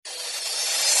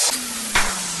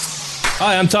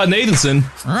Hi, I'm Todd Nathanson.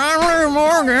 I'm Ray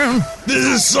Morgan. This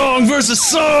is Song versus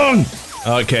Song!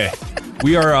 Okay.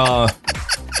 We are,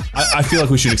 I feel like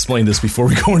we should explain this before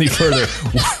we go any further.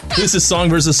 This is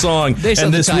Song versus Song. They saw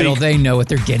the title, they know what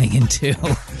they're getting into.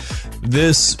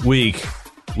 This week,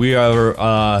 we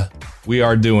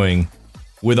are doing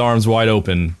With Arms Wide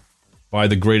Open by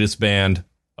the greatest band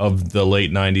of the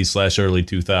late 90s / early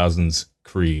 2000s,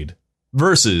 Creed,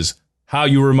 versus How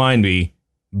You Remind Me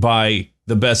by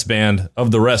the best band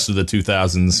of the rest of the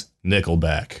 2000s,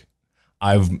 Nickelback.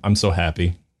 I'm so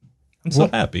happy. I'm so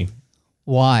happy.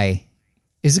 Why?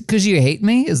 Is it because you hate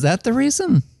me? Is that the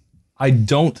reason? I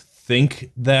don't think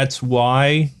that's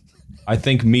why. I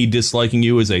think me disliking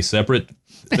you is a separate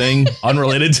thing,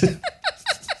 unrelated to...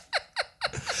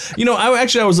 You know, I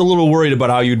was a little worried about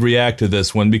how you'd react to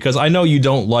this one, because I know you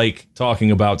don't like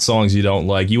talking about songs you don't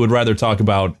like. You would rather talk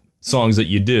about songs that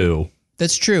you do.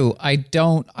 That's true. I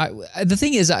don't... the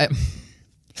thing is,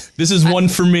 This is one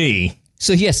for me.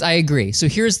 So yes, I agree. So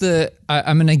here's the...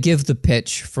 I'm going to give the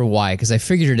pitch for why, because I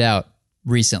figured it out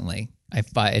recently.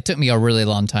 It took me a really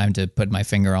long time to put my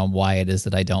finger on why it is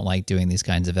that I don't like doing these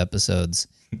kinds of episodes.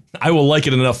 I will like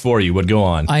it enough for you, but go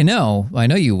on. I know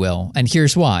you will. And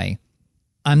here's why.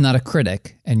 I'm not a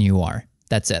critic, and you are.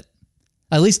 That's it.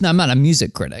 At least I'm not a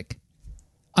music critic.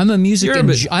 I'm a music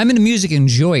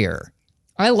enjoyer.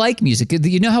 I like music.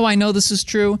 You know how I know this is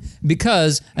true?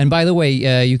 Because, and by the way,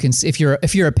 you can, if you're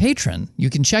a patron,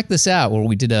 you can check this out, where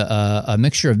we did a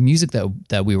mixture of music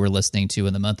that we were listening to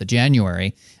in the month of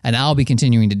January, and I'll be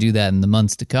continuing to do that in the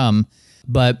months to come.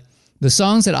 But the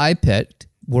songs that I picked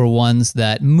were ones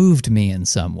that moved me in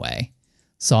some way.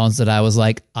 Songs that I was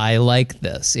like, I like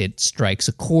this. It strikes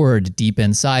a chord deep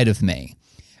inside of me.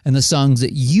 And the songs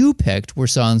that you picked were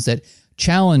songs that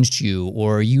challenged you,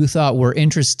 or you thought were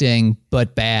interesting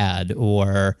but bad,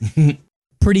 or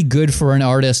pretty good for an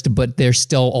artist, but they're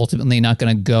still ultimately not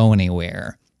going to go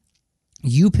anywhere.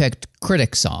 You picked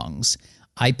critic songs.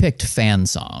 I picked fan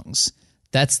songs.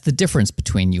 That's the difference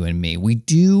between you and me. We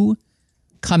do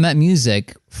come at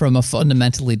music from a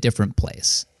fundamentally different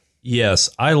place. Yes,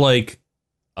 I like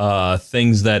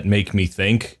things that make me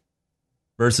think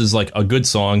versus like a good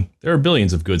song. There are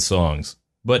billions of good songs,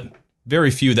 but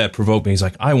very few that provoke me. He's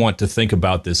like, I want to think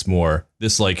about this more.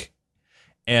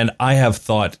 And I have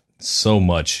thought so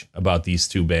much about these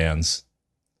two bands,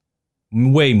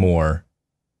 way more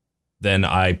than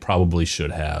I probably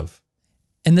should have.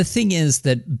 And the thing is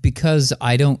that because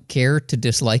I don't care to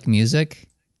dislike music,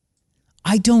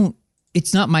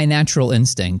 it's not my natural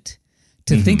instinct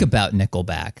to think about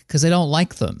Nickelback because I don't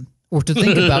like them, or to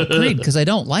think about Creed because I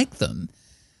don't like them.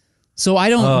 So I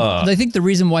think the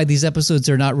reason why these episodes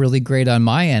are not really great on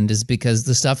my end is because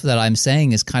the stuff that I'm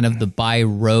saying is kind of the by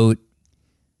rote,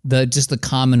 just the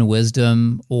common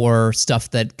wisdom, or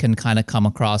stuff that can kind of come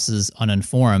across as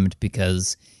uninformed,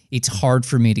 because it's hard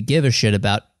for me to give a shit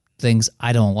about things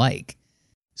I don't like.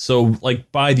 So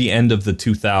like by the end of the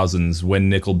 2000s,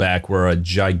 when Nickelback were a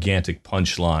gigantic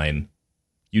punchline,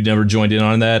 you never joined in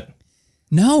on that?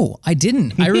 No, I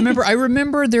didn't. I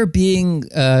remember there being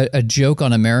a joke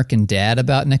on American Dad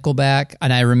about Nickelback,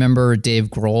 and I remember Dave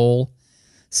Grohl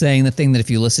saying the thing that if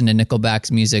you listen to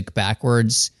Nickelback's music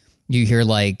backwards, you hear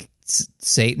like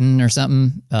Satan or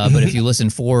something, but if you listen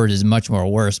forward, it's much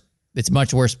worse. It's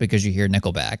much worse because you hear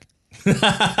Nickelback.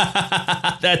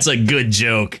 That's a good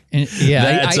joke. And,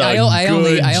 yeah, I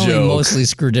only mostly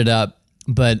screwed it up,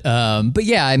 but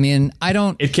yeah, I mean, I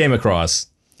don't. It came across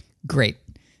great.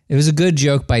 It was a good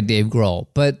joke by Dave Grohl,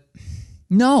 but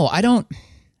no, I don't.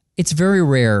 It's very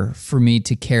rare for me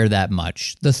to care that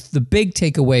much. The big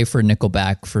takeaway for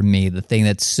Nickelback for me, the thing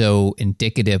that's so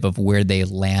indicative of where they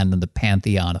land in the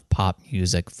pantheon of pop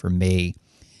music for me,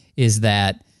 is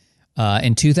that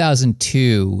in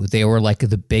 2002, they were like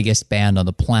the biggest band on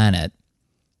the planet,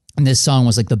 and this song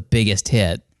was like the biggest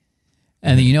hit.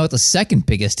 And then you know what the second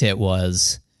biggest hit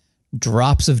was?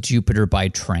 Drops of Jupiter by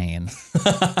Train.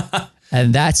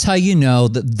 And that's how you know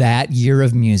that year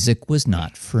of music was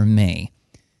not for me.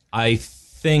 I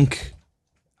think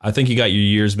you got your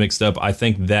years mixed up. I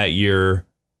think that year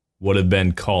would have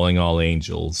been Calling All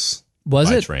Angels. Was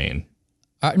by it? Train.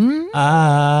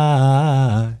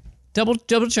 Double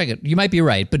check it. You might be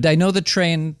right, but I know the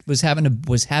Train was having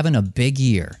a big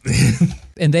year.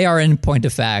 And they are, in point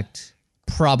of fact,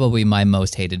 probably my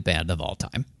most hated band of all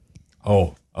time.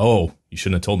 Oh, you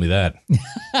shouldn't have told me that.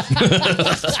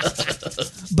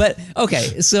 But,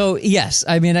 okay, so yes,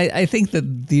 I mean, I think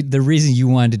that the reason you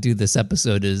wanted to do this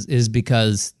episode is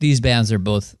because these bands are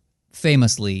both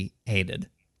famously hated.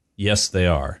 Yes, they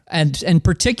are. And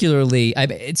particularly,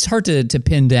 it's hard to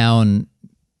pin down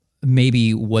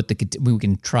maybe we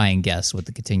can try and guess what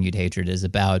the continued hatred is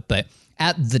about. But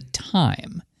at the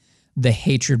time, the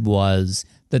hatred was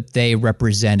that they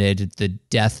represented the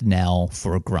death knell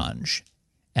for grunge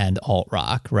and alt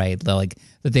rock, right? Like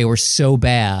that they were so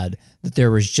bad that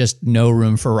there was just no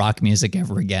room for rock music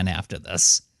ever again after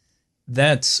this.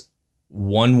 That's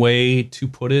one way to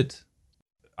put it.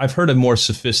 I've heard a more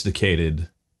sophisticated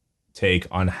take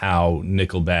on how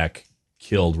Nickelback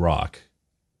killed rock.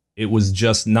 It was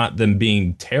just not them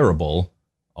being terrible,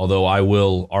 although I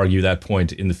will argue that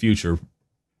point in the future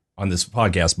on this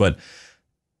podcast, but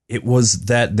it was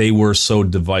that they were so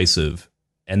divisive,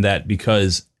 and that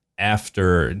because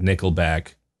after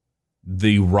Nickelback,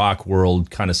 the rock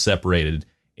world kind of separated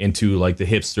into like the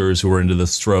hipsters who were into the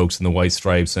Strokes and the White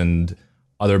Stripes and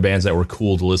other bands that were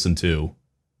cool to listen to,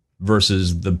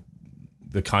 versus the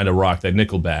kind of rock that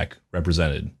Nickelback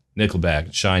represented. Nickelback,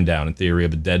 Shinedown, and Theory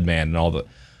of a Dead Man, and all the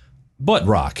butt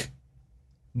rock.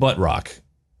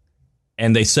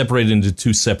 And they separated into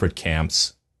two separate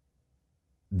camps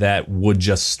that would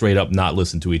just straight up not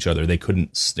listen to each other. They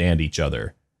couldn't stand each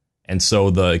other. And so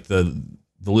the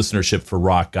listenership for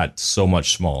rock got so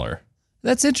much smaller.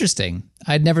 That's interesting.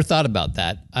 I'd never thought about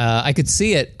that. I could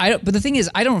see it. But the thing is,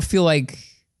 I don't feel like,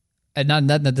 not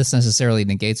that this necessarily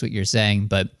negates what you're saying,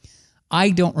 but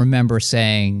I don't remember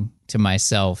saying to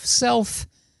myself,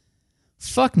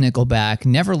 fuck Nickelback,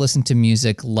 never listen to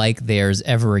music like theirs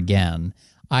ever again.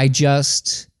 I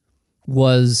just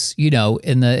was,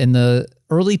 in the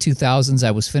early 2000s,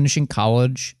 I was finishing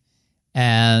college,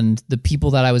 and the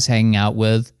people that I was hanging out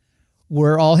with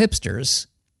were all hipsters.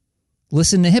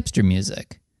 Listen to hipster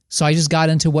music. So I just got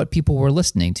into what people were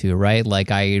listening to, right? Like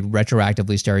I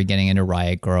retroactively started getting into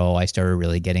Riot Grrrl. I started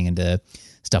really getting into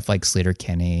stuff like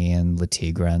Sleater-Kinney and Le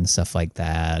Tigre and stuff like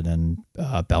that, and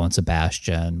Belle and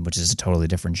Sebastian, which is a totally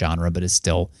different genre, but is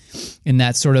still in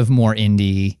that sort of more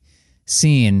indie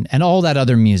scene, and all that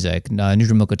other music,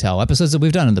 Neutral Milk Hotel, episodes that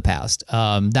we've done in the past.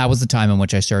 That was the time in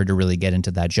which I started to really get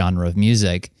into that genre of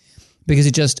music because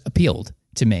it just appealed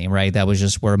to me, right? That was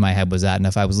just where my head was at. And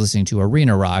if I was listening to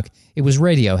arena rock, it was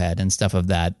Radiohead and stuff of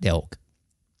that ilk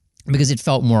because it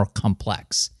felt more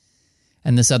complex.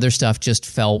 And this other stuff just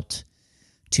felt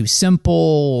too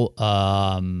simple.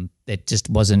 It just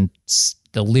wasn't,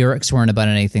 the lyrics weren't about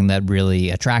anything that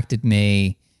really attracted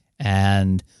me.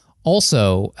 And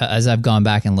also, as I've gone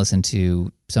back and listened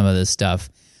to some of this stuff,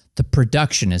 the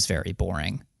production is very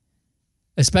boring,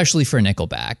 especially for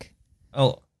Nickelback.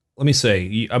 Oh, let me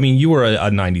say, I mean, you were a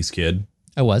 90s kid.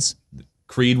 I was.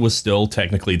 Creed was still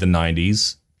technically the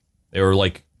 90s. They were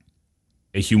like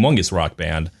a humongous rock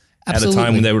band. Absolutely. At a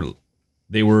time when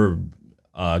they were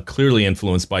clearly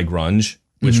influenced by grunge,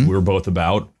 which we were both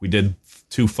about. We did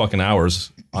 2 fucking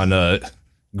hours on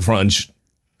grunge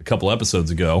a couple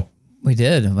episodes ago. We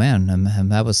did, man.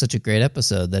 That was such a great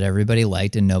episode that everybody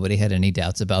liked, and nobody had any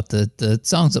doubts about the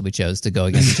songs that we chose to go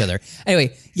against each other.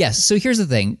 Anyway, yes. So here's the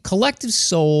thing: Collective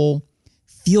Soul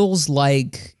feels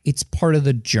like it's part of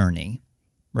the journey,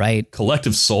 right?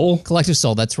 Collective Soul.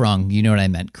 That's wrong. You know what I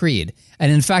meant. Creed.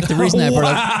 And in fact, the reason why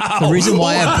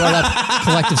I brought up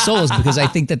Collective Soul is because I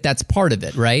think that that's part of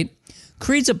it, right?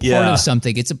 Creed's a part of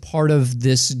something. It's a part of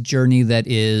this journey that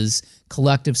is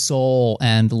Collective Soul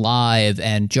and Live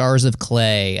and Jars of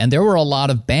Clay. And there were a lot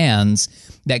of bands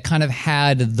that kind of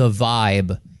had the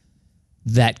vibe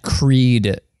that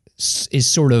Creed is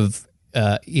sort of,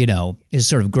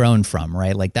 grown from,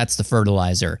 right? Like that's the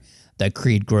fertilizer that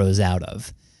Creed grows out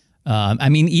of. I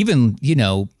mean, even,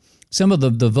 some of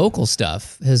the vocal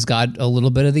stuff has got a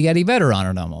little bit of the Eddie Vedder on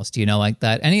it almost, like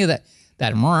that, any of that.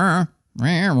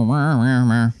 I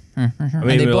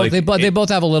mean, they both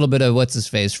have a little bit of what's his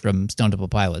face from Stone Temple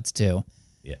Pilots too.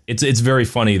 Yeah, it's very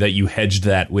funny that you hedged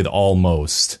that with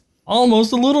almost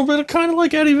a little bit of kind of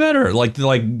like Eddie Vedder. Like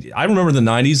I remember the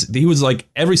 90s. He was like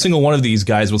every single one of these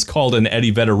guys was called an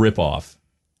Eddie Vedder ripoff.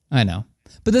 I know,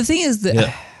 but the thing is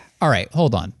that all right,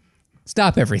 hold on,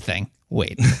 stop everything.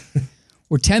 Wait,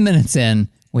 we're 10 minutes in.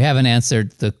 We haven't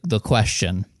answered the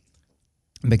question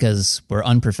because we're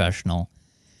unprofessional.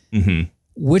 Mm-hmm.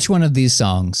 Which one of these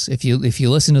songs, if you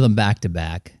listen to them back to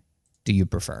back, do you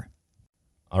prefer?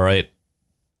 All right.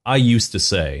 I used to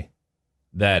say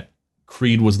that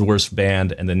Creed was the worst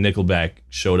band, and then Nickelback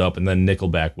showed up, and then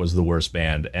Nickelback was the worst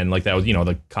band. And like that was,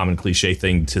 the common cliche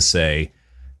thing to say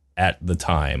at the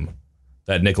time,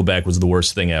 that Nickelback was the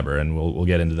worst thing ever, and we'll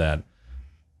get into that.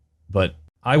 But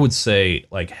I would say,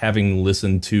 like, having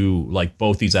listened to like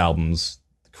both these albums,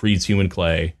 Creed's Human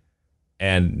Clay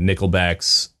and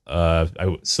Nickelback's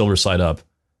Silver Side Up,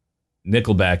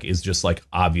 Nickelback is just like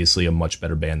obviously a much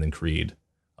better band than Creed.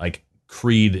 Like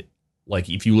Creed like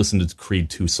if you listen to Creed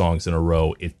 2 songs in a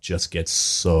row, it just gets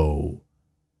so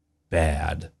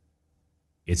bad.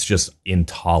 It's just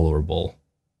intolerable.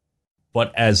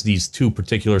 But as these two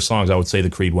particular songs, I would say the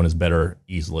Creed one is better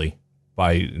easily,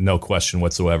 by no question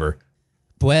whatsoever.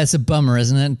 Boy, that's a bummer,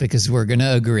 isn't it? Because we're going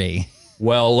to agree.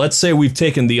 Well, let's say we've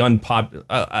taken the unpopular...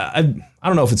 I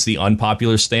don't know if it's the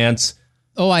unpopular stance.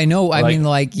 Oh, I know. I mean,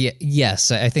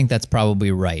 yes, I think that's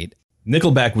probably right.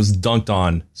 Nickelback was dunked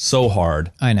on so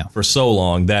hard. I know. For so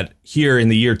long that here in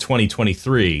the year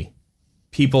 2023,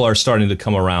 people are starting to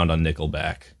come around on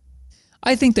Nickelback.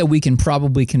 I think that we can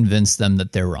probably convince them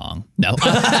that they're wrong. No.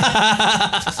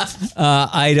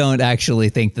 I don't actually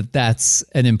think that that's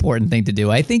an important thing to do.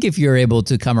 I think if you're able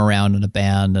to come around in a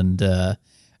band and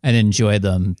enjoy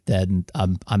them, then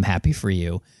I'm happy for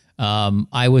you.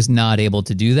 I was not able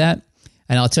to do that.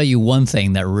 And I'll tell you one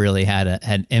thing that really had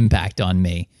an impact on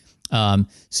me. So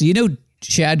you know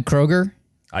Chad Kroeger?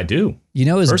 I do. You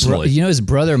know his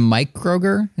brother Mike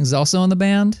Kroeger is also in the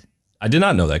band? I did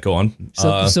not know that. Go on.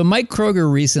 So Mike Kroeger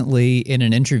recently in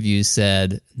an interview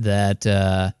said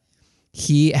that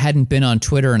he hadn't been on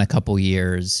Twitter in a couple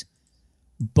years.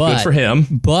 But, good for him.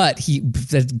 But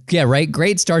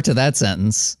great start to that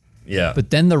sentence. Yeah. But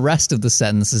then the rest of the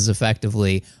sentence is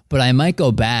effectively, but I might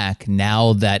go back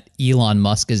now that Elon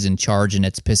Musk is in charge and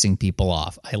it's pissing people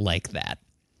off. I like that.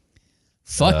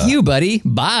 Fuck you, buddy.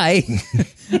 Bye.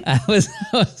 I was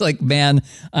like, man,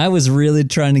 I was really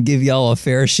trying to give y'all a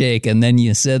fair shake, and then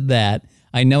you said that.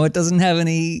 I know it doesn't have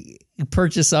any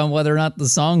purchase on whether or not the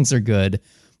songs are good,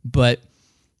 but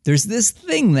there's this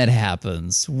thing that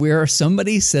happens where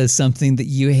somebody says something that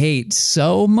you hate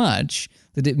so much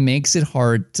that it makes it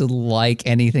hard to like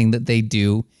anything that they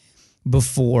do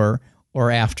before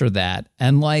or after that.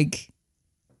 And like,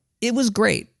 it was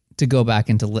great to go back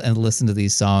and listen to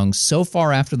these songs so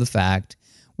far after the fact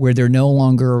where they're no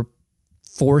longer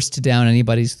forced down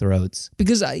anybody's throats.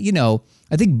 Because, I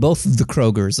think both of the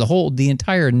Kroegers, the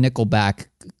entire Nickelback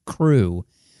crew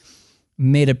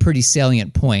made a pretty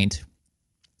salient point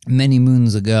many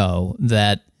moons ago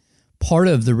that part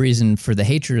of the reason for the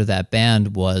hatred of that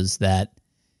band was that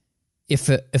if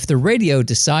the radio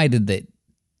decided that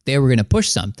they were going to push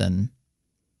something,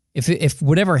 if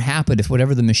whatever happened, if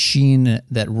whatever the machine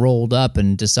that rolled up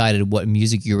and decided what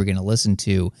music you were going to listen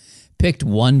to picked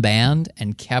one band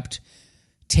and kept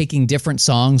taking different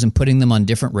songs and putting them on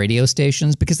different radio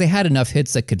stations because they had enough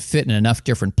hits that could fit in enough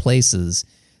different places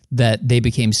that they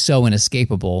became so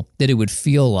inescapable that it would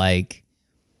feel like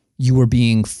you were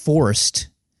being forced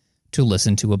to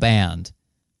listen to a band.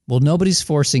 Well, nobody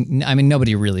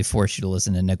really forced you to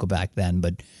listen to Nickelback then,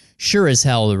 but sure as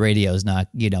hell the radio is not,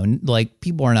 like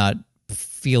people are not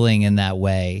feeling in that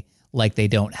way like they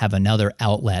don't have another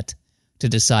outlet to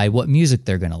decide what music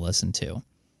they're going to listen to.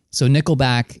 So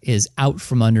Nickelback is out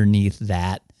from underneath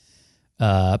that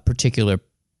particular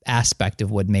aspect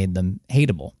of what made them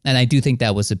hateable. And I do think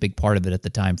that was a big part of it at the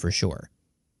time for sure.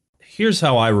 Here's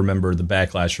how I remember the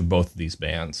backlash for both of these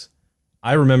bands.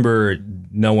 I remember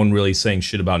no one really saying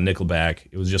shit about Nickelback.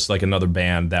 It was just like another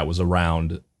band that was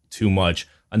around too much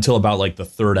until about like the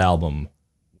third album.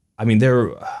 I mean,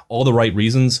 they're all the right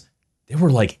reasons. There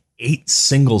were like 8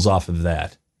 singles off of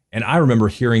that. And I remember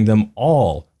hearing them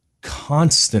all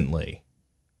constantly.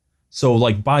 So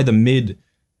like by the mid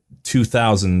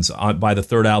 2000s, by the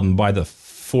third album, by the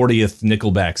 40th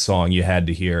Nickelback song you had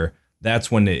to hear,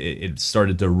 that's when it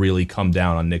started to really come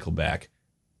down on Nickelback.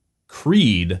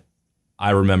 Creed, I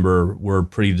remember, were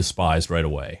pretty despised right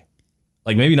away.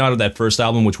 Like maybe not at that first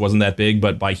album, which wasn't that big,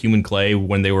 but by Human Clay,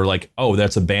 when they were like, oh,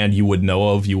 that's a band you would know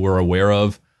of, you were aware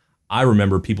of. I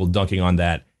remember people dunking on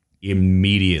that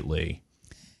immediately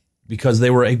because they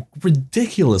were a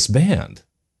ridiculous band.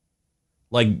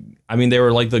 Like, I mean, they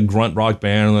were like the grunt rock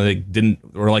band. They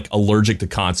were like allergic to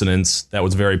consonants. That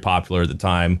was very popular at the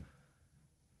time.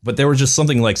 But there was just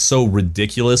something like so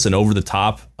ridiculous and over the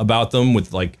top about them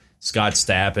with like Scott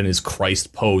Stapp and his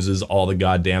Christ poses all the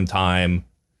goddamn time.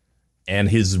 And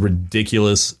his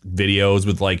ridiculous videos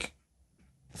with like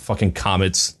fucking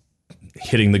comets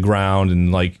hitting the ground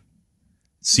and like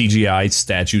CGI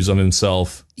statues of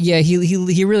himself. Yeah,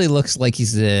 he really looks like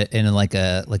he's in like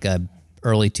a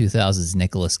early 2000s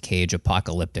Nicolas Cage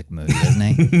apocalyptic movie, doesn't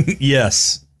he?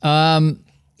 Yes.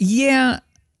 Yeah,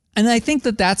 and I think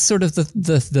that's sort of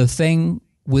the thing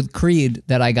with Creed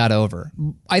that I got over.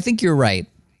 I think you're right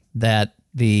that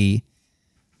the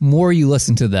more you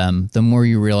listen to them, the more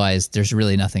you realize there's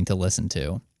really nothing to listen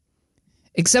to.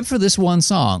 Except for this one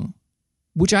song,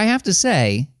 which I have to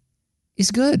say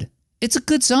is good. It's a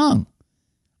good song.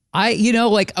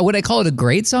 Would I call it a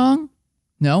great song?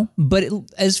 No, but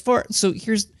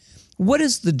here's what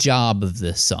is the job of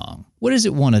this song? What does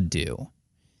it want to do?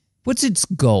 What's its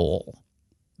goal?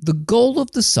 The goal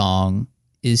of the song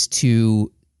is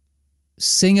to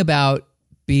sing about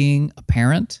being a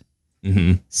parent,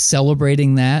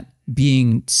 celebrating that,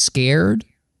 being scared,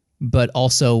 but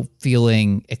also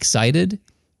feeling excited.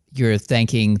 You're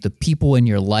thanking the people in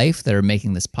your life that are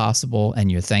making this possible,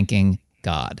 and you're thanking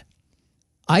God.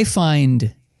 I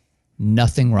find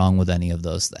nothing wrong with any of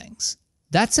those things.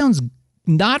 That sounds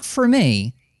not for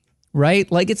me,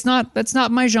 right? Like that's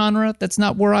not my genre. That's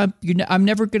not where I'm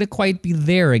never going to quite be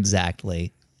there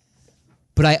exactly.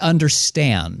 But I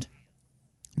understand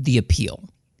the appeal.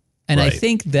 And I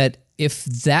think that if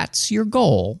that's your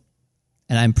goal,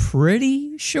 and I'm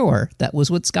pretty sure that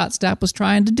was what Scott Stapp was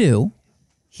trying to do,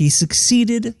 he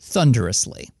succeeded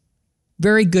thunderously.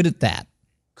 Very good at that.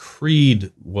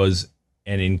 Creed was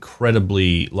an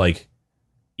incredibly, like,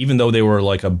 even though they were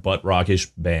like a butt rockish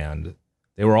band,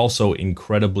 they were also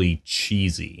incredibly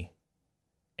cheesy.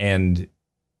 And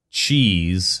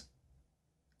cheese,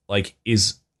 like,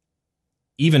 is,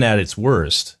 even at its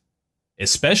worst,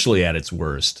 especially at its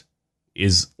worst,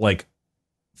 is like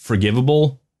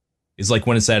forgivable, is like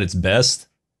when it's at its best.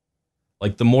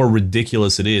 Like, the more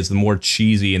ridiculous it is, the more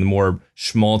cheesy and the more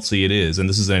schmaltzy it is. And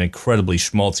this is an incredibly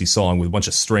schmaltzy song with a bunch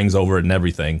of strings over it and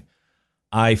everything.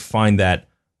 I find that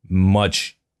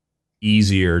much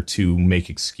easier to make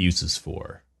excuses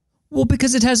for. Well,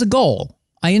 because it has a goal.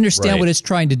 I understand what it's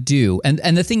trying to do.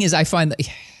 And the thing is, I find that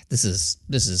this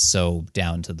is so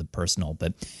down to the personal,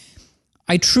 but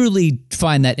I truly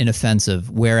find that inoffensive.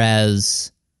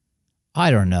 Whereas, I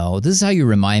don't know, This Is How You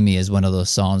Remind Me is one of those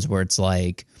songs where it's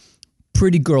like,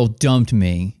 pretty girl dumped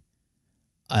me.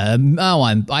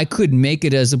 I couldn't make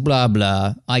it as a blah,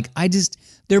 blah. Like,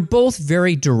 they're both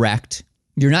very direct.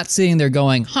 You're not sitting there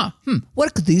going,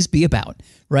 what could these be about?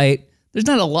 Right? There's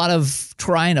not a lot of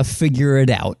trying to figure it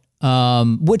out.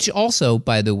 Which also,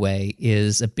 by the way,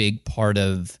 is a big part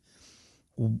of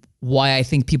why I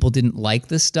think people didn't like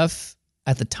this stuff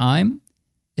at the time,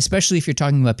 especially if you're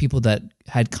talking about people that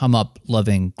had come up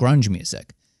loving grunge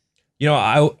music. You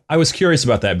know, I was curious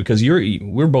about that because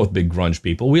we're both big grunge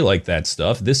people. We like that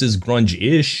stuff. This is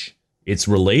grunge-ish. It's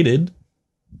related.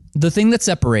 The thing that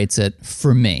separates it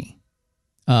for me,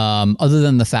 other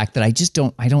than the fact that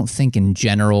I don't think in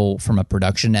general from a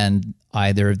production end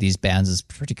either of these bands is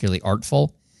particularly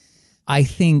artful. I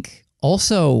think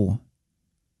also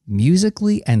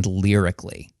musically and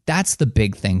lyrically, that's the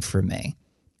big thing for me,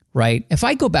 right? If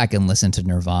I go back and listen to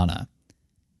Nirvana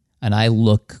and I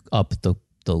look up the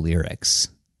lyrics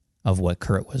of what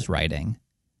Kurt was writing,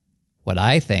 what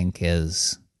I think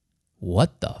is,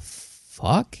 what the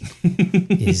fuck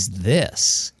is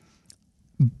this?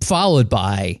 Followed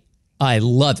by, I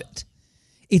love it.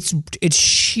 It's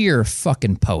sheer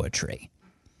fucking poetry.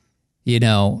 You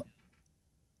know,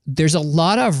 there's a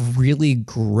lot of really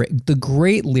the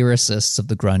great lyricists of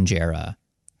the grunge era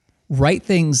write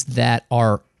things that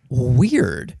are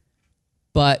weird,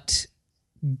 but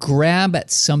grab at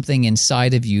something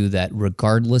inside of you that,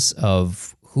 regardless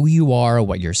of who you are,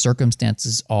 what your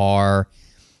circumstances are,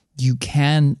 you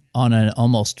can, on an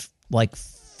almost like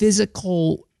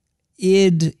physical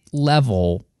id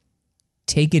level,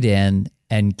 take it in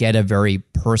and get a very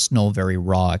personal, very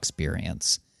raw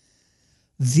experience.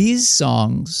 These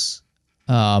songs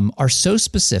are so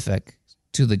specific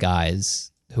to the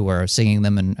guys who are singing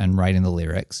them and writing the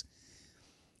lyrics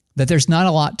that there's not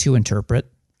a lot to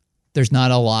interpret. There's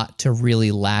not a lot to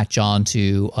really latch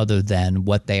onto other than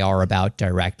what they are about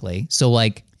directly. So,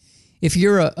 like, if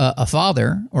you're a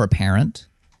father or a parent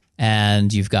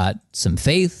and you've got some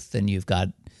faith and you're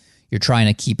trying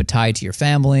to keep a tie to your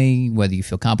family, whether you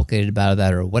feel complicated about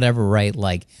that or whatever, right?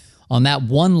 Like, on that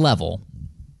one level,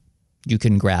 you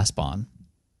can grasp on.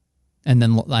 And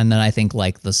then I think,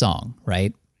 like, the song,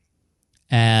 right?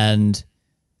 And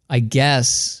I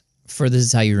guess for This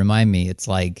Is How You Remind Me, it's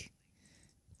like,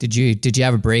 did you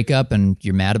have a breakup and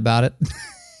you're mad about it?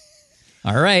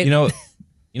 All right. You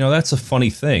know, that's a funny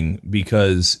thing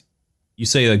because you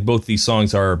say like both these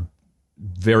songs are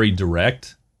very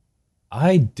direct.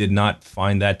 I did not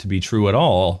find that to be true at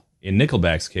all in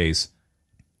Nickelback's case.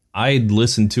 I'd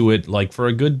listened to it like for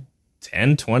a good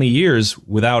 10, 20 years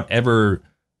without ever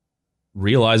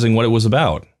realizing what it was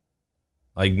about.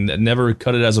 Like, never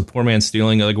cut it as a poor man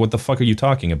stealing. Like, what the fuck are you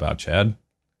talking about, Chad?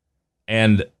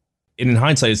 And in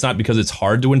hindsight, it's not because it's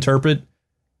hard to interpret.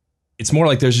 It's more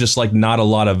like there's just like not a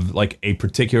lot of like a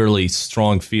particularly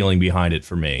strong feeling behind it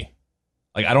for me.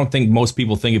 Like, I don't think most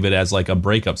people think of it as like a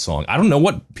breakup song. I don't know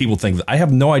what people think. I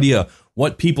have no idea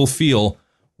what people feel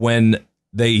when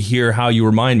they hear How You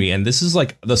Remind Me, and this is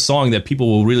like the song that people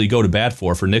will really go to bat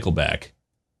for Nickelback.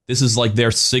 This is like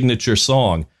their signature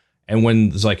song. And when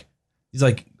it's like, he's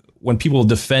like, when people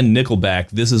defend Nickelback,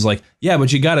 this is like, yeah,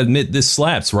 but you gotta admit this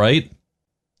slaps, right?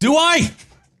 Do I?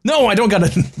 No, I don't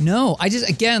gotta. No, I just,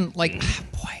 again, like,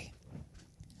 boy.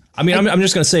 I mean, I'm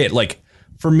just gonna say it, like,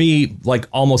 for me, like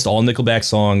almost all Nickelback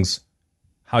songs,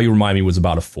 How You Remind Me was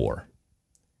about a 4.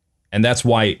 And that's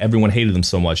why everyone hated them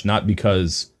so much, not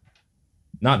because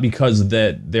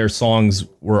that their songs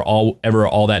were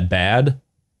all that bad.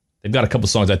 They've got a couple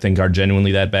songs I think are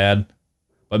genuinely that bad,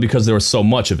 but because there was so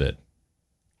much of it,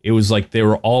 it was like they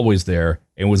were always there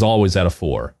and was always at a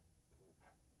 4.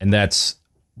 And that's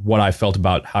what I felt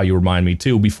about How You Remind Me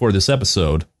too before this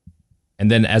episode. And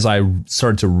then as I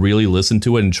started to really listen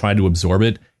to it and try to absorb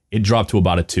it, it dropped to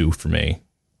about a 2 for me.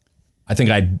 I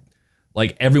think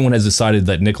everyone has decided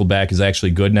that Nickelback is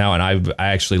actually good now, and I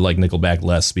actually like Nickelback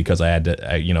less because I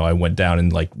went down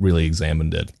and like really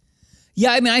examined it.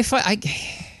 Yeah, I mean, I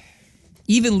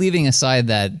even leaving aside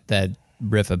that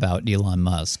riff about Elon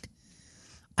Musk,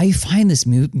 I find this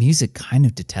music kind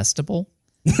of detestable.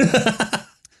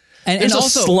 There's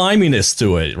also a sliminess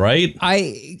to it, right?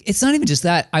 It's not even just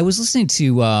that. I was listening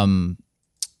to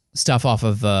stuff off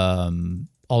of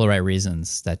All the Right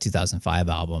Reasons, that 2005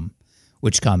 album,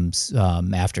 which comes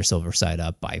after Silver Side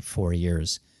Up by 4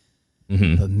 years.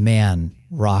 Mm-hmm. But man,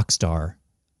 Rockstar.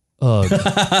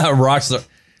 Rockstar.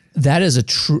 That is a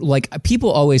true, like,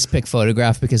 people always pick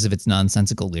Photograph because of its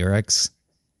nonsensical lyrics.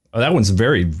 Oh, that one's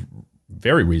very,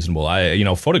 very reasonable.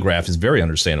 Photograph is very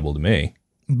understandable to me.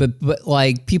 But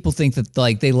like, people think that,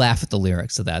 like, they laugh at the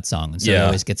lyrics of that song, and so it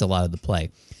always gets a lot of the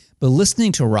play. But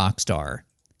listening to Rockstar,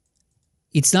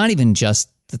 it's not even just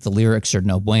that the lyrics are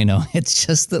no bueno. It's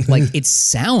just that, like, it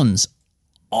sounds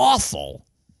awful.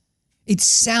 It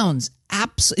sounds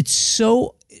it's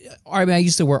so, I mean, I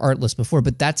used the word artless before,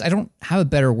 but I don't have a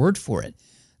better word for it.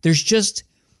 There's just.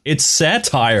 It's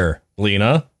satire,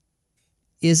 Lena.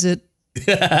 Is it?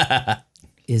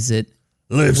 Is it?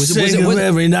 Lip sync them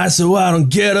every night so I don't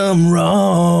get them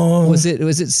wrong. Was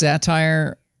it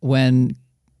satire when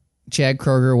Chad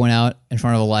Kroeger went out in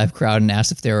front of a live crowd and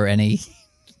asked if there were any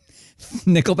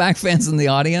Nickelback fans in the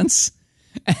audience?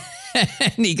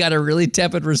 And he got a really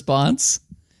tepid response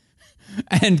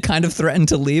and kind of threatened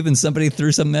to leave, and somebody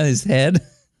threw something at his head.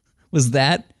 Was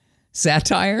that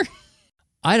satire?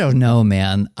 I don't know,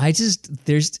 man.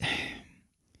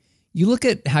 You look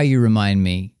at How You Remind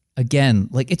Me, again,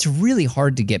 like, it's really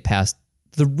hard to get past.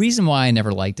 The reason why I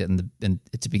never liked it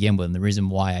to begin with, and the reason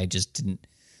why I just didn't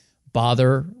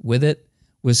bother with it,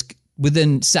 was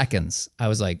within seconds, I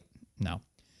was like, no.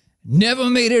 Never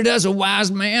made it as a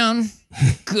wise man.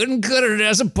 Couldn't cut it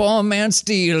as a poor man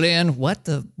stealing. What?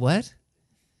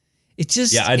 It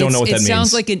just... Yeah, I don't know what that means. It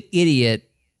sounds like an idiot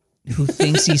who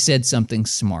thinks he said something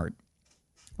smart,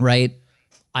 right?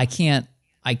 I can't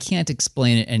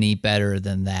explain it any better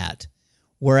than that.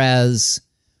 Whereas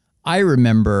I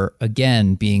remember,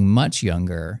 again, being much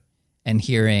younger and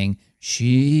hearing,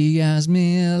 she has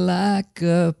me like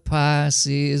a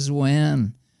Pisces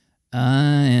when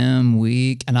I am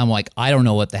weak. And I'm like, I don't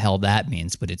know what the hell that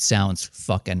means, but it sounds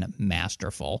fucking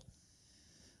masterful.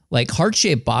 Like,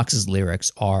 Heart-Shaped Box's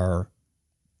lyrics are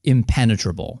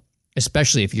impenetrable,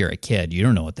 especially if you're a kid. You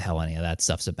don't know what the hell any of that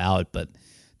stuff's about, but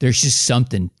there's just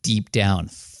something deep down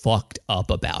fucked up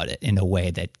about it in a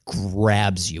way that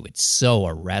grabs you. It's so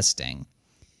arresting.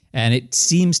 And it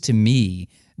seems to me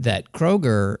that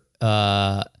Kroeger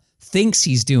thinks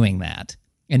he's doing that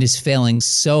and is failing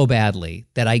so badly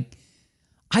that I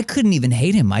couldn't even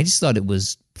hate him. I just thought it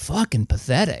was fucking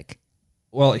pathetic.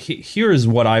 Well, here is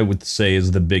what I would say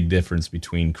is the big difference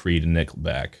between Creed and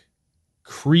Nickelback.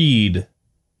 Creed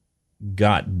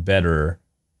got better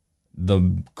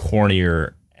the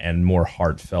cornier and more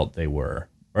heartfelt they were,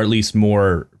 or at least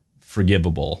more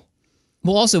forgivable.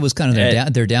 Well, also it was kind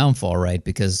of their downfall, right?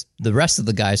 Because the rest of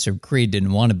the guys from Creed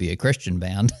didn't want to be a Christian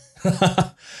band.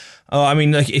 I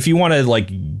mean, like, if you want to,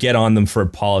 like, get on them for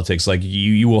politics, like,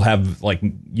 you will have, like,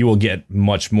 you will get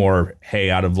much more hay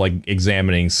out of, like,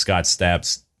 examining Scott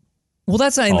Stapp's. Well,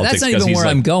 that's not even where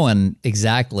I'm going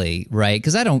exactly, right?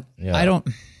 Because I don't.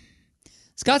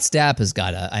 Scott Stapp has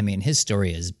got his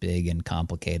story is big and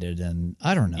complicated, and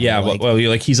I don't know. Yeah, well,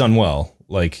 he's unwell,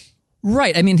 like.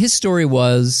 Right. I mean, his story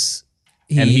was.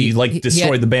 He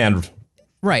destroyed the band.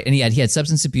 Right, and he had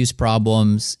substance abuse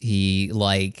problems. He,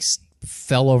 like,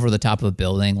 fell over the top of a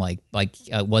building.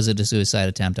 Was it a suicide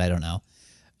attempt? I don't know.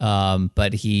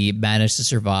 But he managed to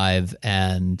survive,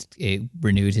 and it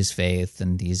renewed his faith.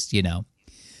 And he's,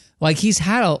 he's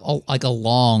had a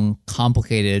long,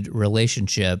 complicated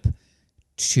relationship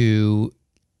to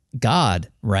God,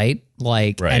 right?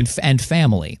 Like, Right. and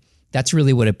family. That's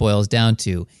really what it boils down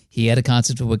to. He had a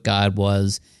concept of what God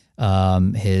was. He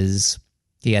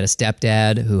had a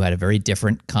stepdad who had a very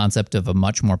different concept of a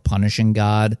much more punishing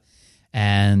God.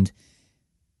 And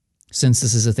since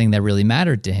this is a thing that really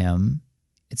mattered to him,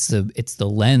 it's the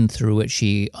lens through which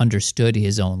he understood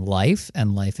his own life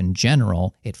and life in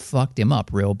general. It fucked him up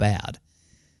real bad.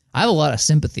 I have a lot of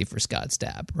sympathy for Scott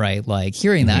Stapp, right? Like,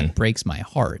 hearing that breaks my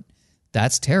heart.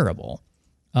 That's terrible.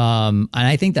 And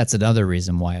I think that's another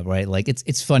reason why, right? Like,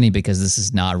 it's funny because this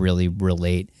is not really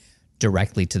relate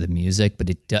directly to the music, but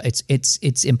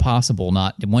it's impossible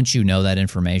not, once you know that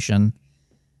information,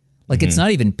 like, it's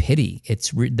not even pity.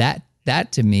 It's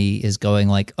that to me is going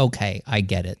like, okay, I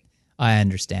get it. I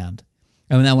understand.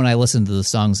 And then when I listen to the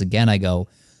songs again, I go,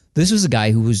 this was a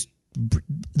guy who was,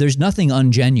 there's nothing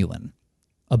ungenuine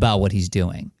about what he's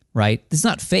doing, right? It's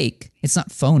not fake. It's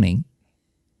not phony.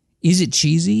 Is it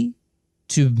cheesy?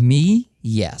 To me,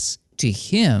 yes. To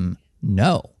him,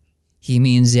 no. He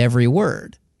means every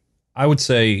word. I would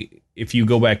say if you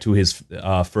go back to his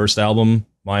first album,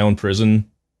 My Own Prison,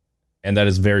 and that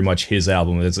is very much his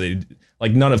album. It's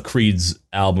like none of Creed's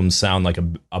albums sound like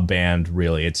a band,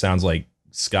 really. It sounds like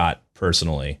Scott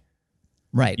personally.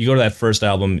 Right. You go to that first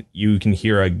album, you can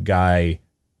hear a guy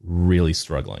really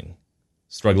struggling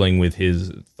with his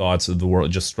thoughts of the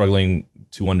world, just struggling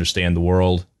to understand the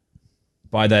world.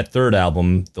 By that third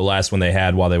album, the last one they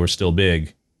had while they were still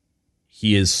big,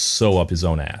 he is so up his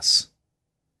own ass.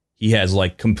 He has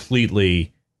like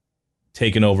completely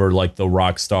taken over like the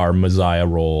rock star Messiah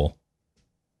role,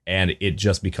 and it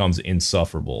just becomes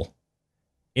insufferable.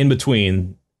 In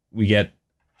between, we get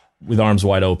With Arms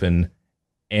Wide Open,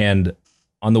 and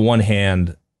on the one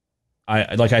hand, I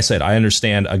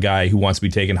understand a guy who wants to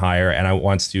be taken higher and I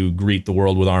wants to greet the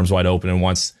world with arms wide open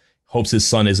and hopes his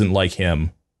son isn't like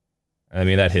him. I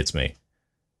mean, that hits me.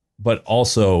 But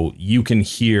also, you can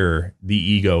hear the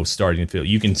ego starting to feel.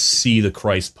 You can see the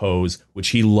Christ pose, which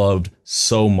he loved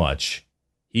so much.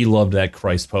 He loved that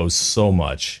Christ pose so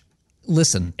much.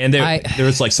 Listen, and there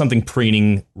was like something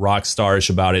preening rock starish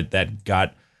about it that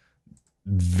got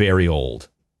very old.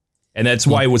 And that's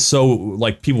why it was so,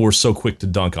 like, people were so quick to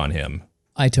dunk on him.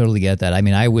 I totally get that. I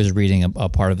mean, I was reading a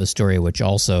part of the story which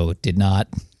also did not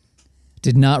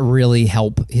really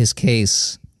help his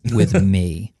case with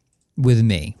me. With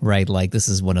me, right? Like, this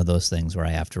is one of those things where I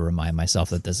have to remind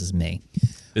myself that this is me.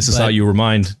 This is how you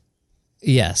remind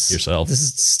yourself. This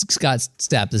is Scott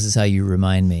Stapp. This is how you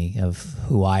remind me of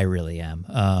who I really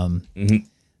am.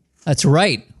 That's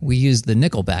right. We used the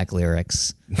Nickelback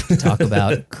lyrics to talk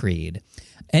about Creed.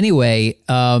 Anyway,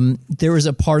 there was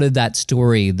a part of that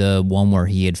story, the one where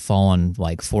he had fallen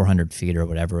like 400 feet or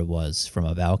whatever it was from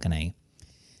a balcony.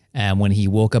 And when he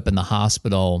woke up in the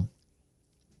hospital,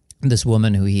 this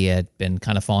woman who he had been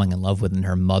kind of falling in love with and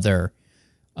her mother,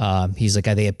 he's like,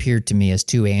 they appeared to me as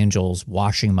two angels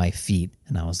washing my feet.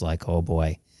 And I was like, oh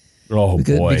boy. Oh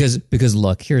boy. Because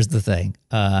look, here's the thing.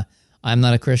 I'm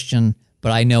not a Christian,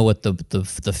 but I know what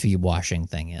the feet washing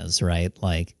thing is, right?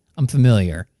 Like, I'm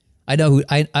familiar. I know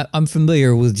I'm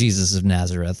familiar with Jesus of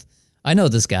Nazareth. I know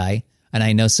this guy, and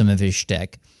I know some of his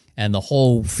shtick, and the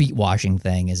whole feet washing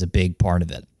thing is a big part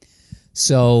of it.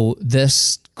 So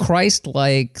this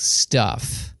Christ-like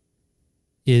stuff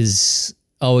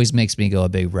always makes me go a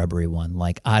big rubbery one.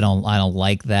 Like, I don't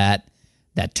like that.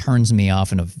 That turns me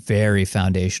off in a very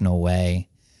foundational way.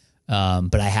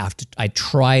 But I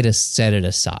try to set it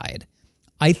aside.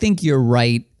 I think you're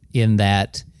right in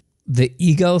that the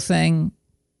ego thing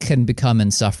can become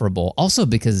insufferable. Also,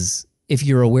 because if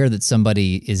you're aware that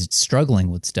somebody is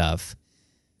struggling with stuff,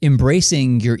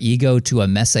 embracing your ego to a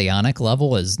messianic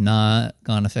level is not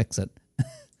going to fix it.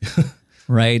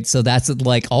 Right? So that's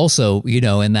like also,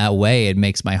 in that way, it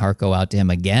makes my heart go out to him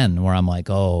again, where I'm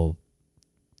like, oh,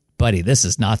 buddy, this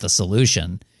is not the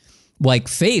solution. Like,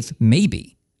 faith,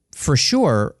 maybe. For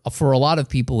sure, for a lot of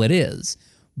people it is.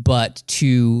 But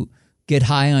to get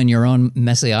high on your own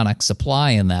messianic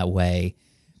supply in that way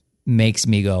makes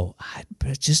me go,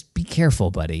 just be careful,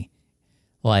 buddy.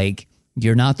 Like,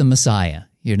 you're not the Messiah.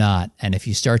 You're not. And if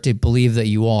you start to believe that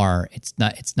you are, it's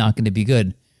not going to be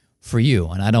good for you.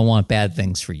 And I don't want bad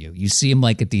things for you. You seem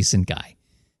like a decent guy.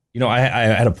 I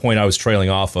had a point I was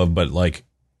trailing off of, but like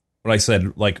what I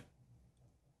said, like,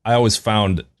 I always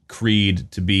found Creed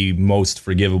to be most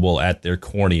forgivable at their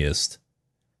corniest.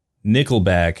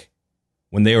 Nickelback,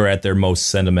 when they were at their most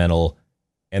sentimental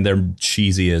and their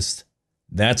cheesiest,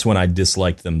 that's when I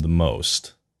disliked them the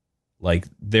most. Like,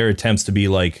 their attempts to be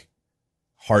like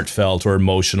heartfelt or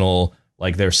emotional,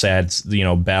 like their sad,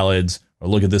 ballads, or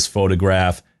look at this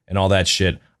photograph and all that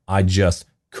shit, I just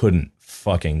couldn't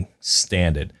fucking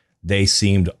stand it. They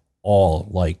seemed all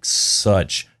like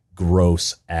such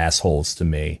gross assholes to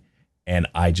me, and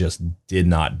I just did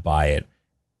not buy it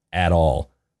at all.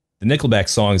 The Nickelback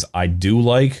songs I do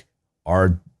like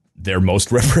are their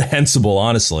most reprehensible,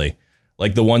 honestly.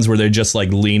 Like the ones where they just like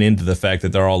lean into the fact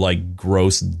that they're all like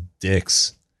gross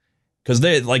dicks. Because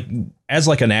they like, as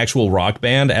like an actual rock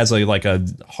band, as like a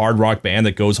hard rock band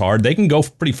that goes hard, they can go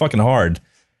pretty fucking hard.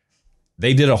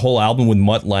 They did a whole album with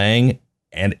Mutt Lange,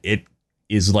 and it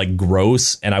is like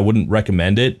gross, and I wouldn't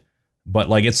recommend it. But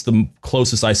like, it's the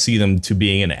closest I see them to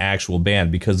being an actual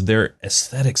band because their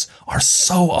aesthetics are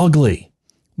so ugly.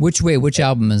 Which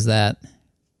album is that?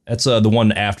 That's the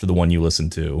one after the one you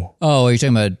listened to. Oh, are you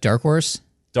talking about Dark Horse?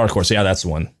 Dark Horse, yeah, that's the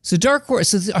one. So Dark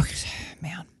Horse,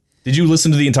 man. Did you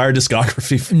listen to the entire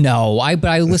discography? No, but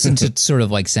I listened to sort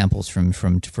of like samples from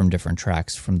different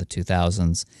tracks from the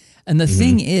 2000s. And the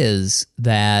thing is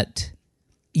that,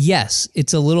 yes,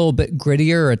 it's a little bit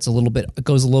grittier. It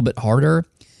goes a little bit harder,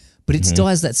 but it still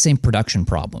has that same production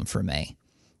problem for me,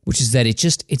 which is that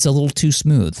it's a little too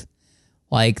smooth.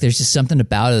 Like there's just something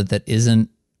about it that isn't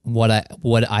what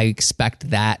I expect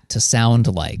that to sound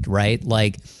like, right?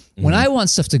 Like when I want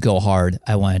stuff to go hard,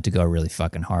 I want it to go really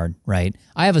fucking hard, right?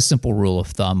 I have a simple rule of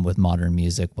thumb with modern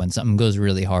music. When something goes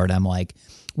really hard, I'm like,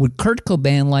 would Kurt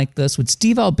Cobain like this? Would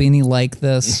Steve Albini like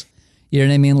this? You know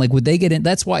what I mean? Like, would they get in?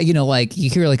 That's why, like you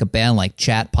hear like a band like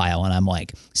Chat Pile, and I'm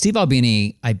like, Steve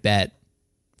Albini, I bet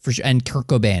for sure, and Kurt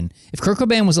Cobain. If Kurt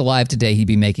Cobain was alive today, he'd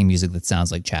be making music that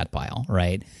sounds like Chat Pile,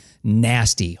 right?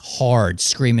 Nasty, hard,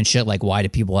 screaming shit like, why do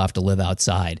people have to live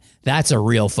outside? That's a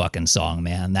real fucking song,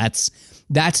 man.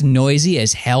 That's noisy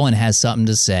as hell and has something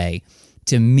to say.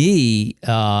 To me,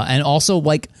 and also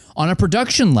like on a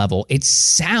production level, it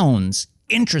sounds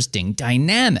interesting,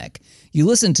 dynamic. You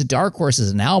listen to Dark Horse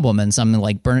as an album and something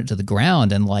like Burn It to the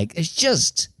Ground, and like it's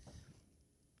just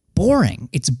boring.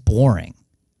 It's boring.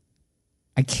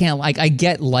 I can't I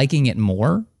get liking it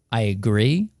more. I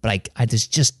agree, but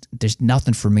there's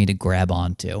nothing for me to grab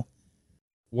onto.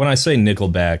 When I say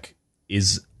Nickelback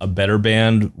is a better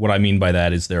band, what I mean by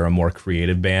that is they're a more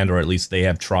creative band, or at least they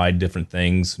have tried different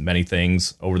things, many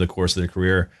things over the course of their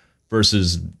career,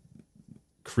 versus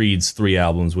Creed's 3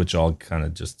 albums, which all kind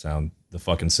of just sound the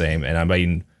fucking same. And I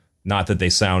mean, not that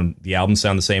the albums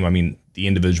sound the same. I mean, the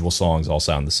individual songs all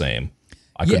sound the same.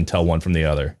 I couldn't tell one from the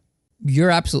other. You're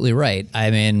absolutely right.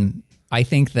 I mean, I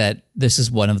think that this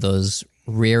is one of those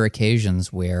rare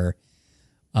occasions where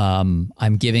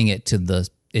I'm giving it to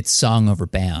it's song over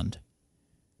band.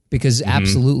 Because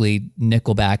absolutely,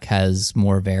 Nickelback has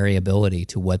more variability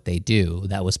to what they do.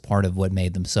 That was part of what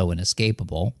made them so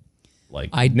inescapable.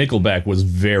 Like, Nickelback was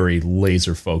very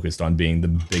laser focused on being the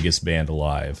biggest band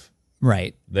alive.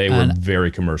 Right. They were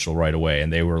very commercial right away,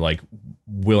 and they were like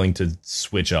willing to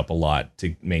switch up a lot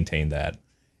to maintain that.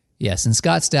 Yes, and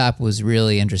Scott Stapp was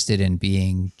really interested in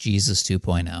being Jesus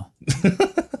 2.0.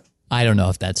 I don't know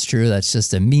if that's true. That's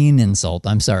just a mean insult.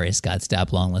 I'm sorry, Scott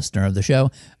Stapp, long listener of the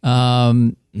show.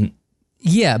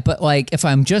 Yeah, but like if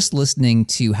I'm just listening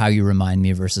to How You Remind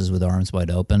Me versus With Arms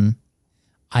Wide Open,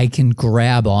 I can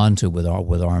grab onto with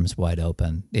Arms Wide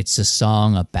Open. It's a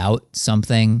song about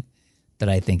something that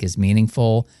I think is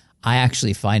meaningful. I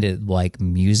actually find it like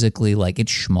musically, like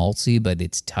it's schmaltzy, but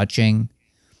it's touching.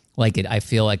 Like I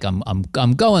feel like I'm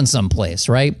going someplace,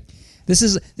 right? This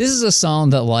is a song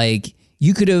that like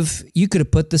you could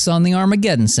have put this on the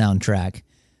Armageddon soundtrack.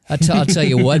 I'll tell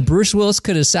you what, Bruce Willis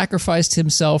could have sacrificed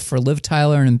himself for Liv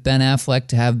Tyler and Ben Affleck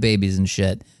to have babies and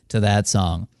shit to that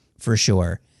song for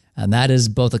sure, and that is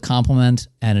both a compliment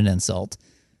and an insult.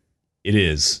 It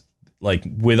is. Like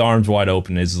With Arms Wide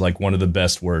Open is like one of the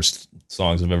best worst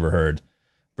songs I've ever heard.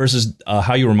 Versus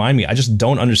How You Remind Me, I just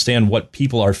don't understand what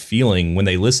people are feeling when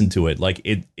they listen to it. Like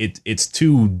it's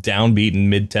too downbeat and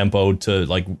mid-tempo to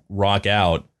like rock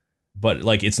out, but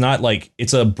like it's not like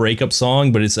it's a breakup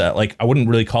song, but it's like I wouldn't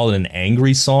really call it an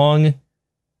angry song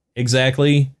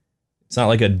exactly. It's not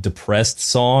like a depressed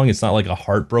song. It's not like a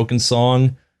heartbroken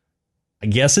song. I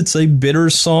guess it's a bitter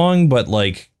song, but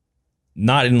like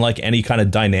not in like any kind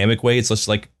of dynamic way. It's just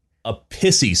like a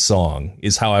pissy song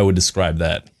is how I would describe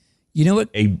that. You know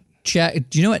what? Do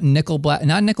you know what Nickelback?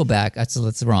 Not Nickelback.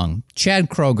 That's wrong. Chad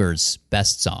Kroeger's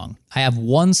best song. I have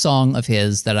one song of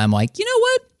his that I'm like, you know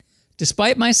what?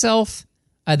 Despite myself,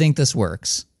 I think this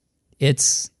works.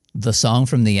 It's the song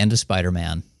from the end of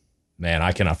Spider-Man. Man,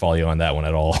 I cannot follow you on that one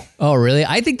at all. Oh, really?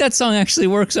 I think that song actually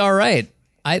works all right.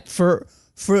 For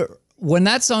when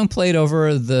that song played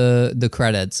over the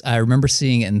credits, I remember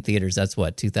seeing it in theaters. That's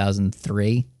what,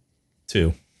 2003?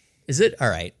 2. Is it? All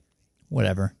right.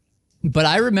 Whatever. But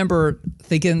I remember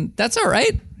thinking, that's all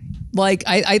right. Like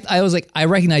I was like, I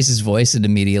recognized his voice and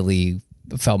immediately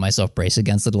felt myself brace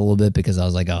against it a little bit because I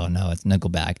was like, oh no, it's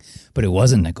Nickelback, but it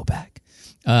wasn't Nickelback.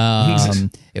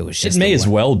 It was just. It may as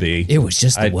well be. It was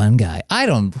just the one guy.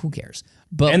 Who cares?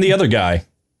 But and the other guy,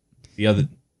 the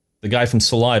guy from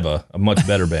Saliva, a much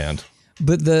better band.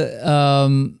 But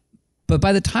but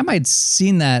by the time I'd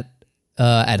seen that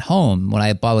at home when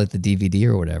I bought like the DVD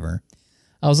or whatever,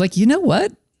 I was like, you know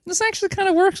what? This actually kind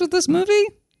of works with this movie.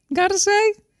 Gotta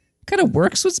say, kind of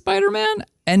works with Spider-Man.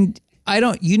 And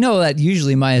you know that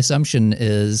usually my assumption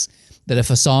is that if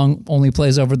a song only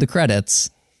plays over the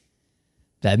credits,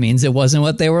 that means it wasn't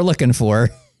what they were looking for.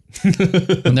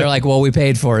 And they're like, well, we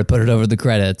paid for it, put it over the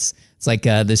credits. It's like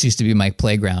This Used to Be My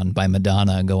Playground by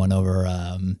Madonna going over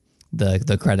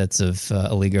the credits of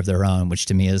A League of Their Own, which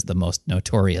to me is the most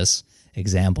notorious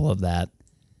example of that.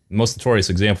 The most notorious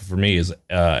example for me is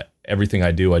Everything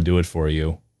I Do It For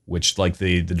You, which like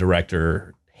the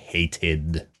director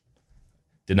hated,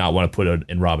 did not want to put it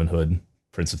in Robin Hood,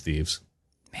 Prince of Thieves.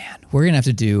 Man, we're gonna have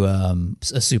to do a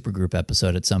supergroup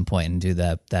episode at some point and do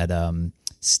that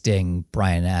Sting,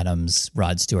 Bryan Adams,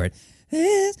 Rod Stewart.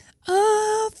 It's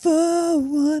all for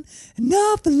one and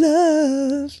all for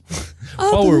love.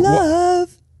 All for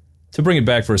love. To bring it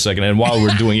back for a second, and while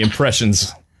we're doing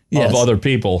impressions of other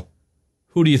people,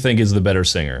 who do you think is the better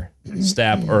singer,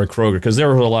 Stapp or Kroeger? Because there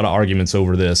were a lot of arguments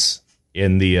over this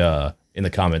in the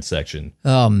comment section.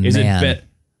 Oh man,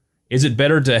 is it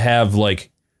better to have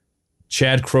like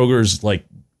Chad Kroeger's like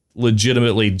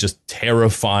legitimately just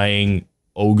terrifying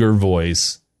ogre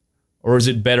voice, or is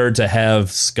it better to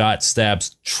have Scott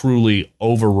Stapp's truly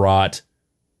overwrought,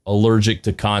 allergic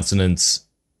to consonants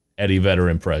Eddie Vedder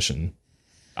impression?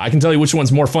 I can tell you which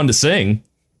one's more fun to sing.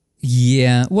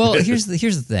 Yeah, well, here's the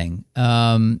thing.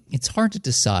 It's hard to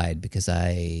decide because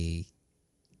I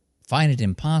find it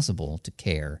impossible to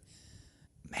care.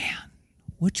 Man,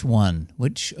 which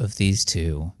of these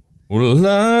two? Well,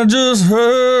 I just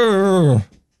heard.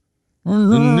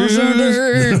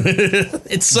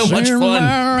 It's so much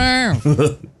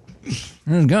fun. It's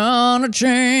gonna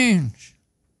change.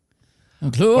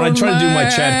 When I try to do my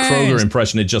Chad Kroeger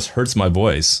impression, it just hurts my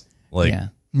voice. Like, yeah.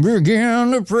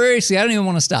 Begin to pray. See, I don't even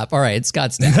want to stop. All right, it's Scott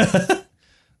Stapp.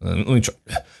 Let me try.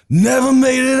 Never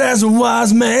made it as a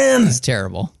wise man. It's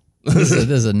terrible. This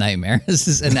is a nightmare. This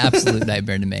is an absolute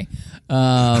nightmare to me.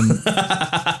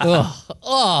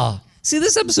 See,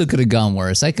 this episode could have gone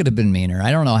worse. I could have been meaner.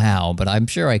 I don't know how, but I'm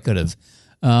sure I could have.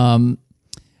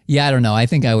 Yeah, I don't know. I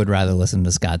think I would rather listen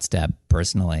to Scott Stapp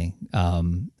personally.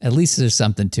 At least there's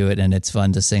something to it, and it's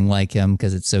fun to sing like him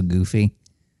because it's so goofy.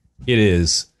 It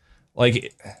is.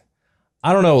 Like,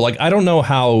 I don't know. Like, I don't know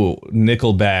how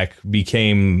Nickelback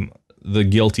became the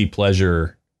guilty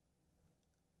pleasure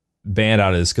band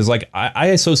out of this. Because, like, I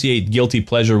associate guilty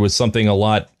pleasure with something a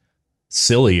lot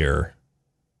sillier.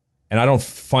 And I don't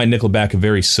find Nickelback a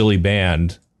very silly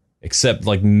band, except,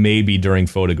 like, maybe during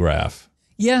Photograph.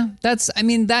 Yeah, that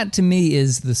to me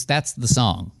that's the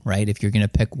song, right? If you're going to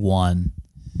pick one,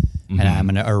 and I'm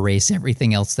going to erase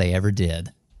everything else they ever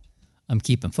did, I'm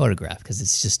keeping Photograph because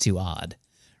it's just too odd,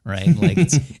 right? Like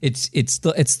it's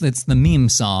the meme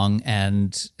song,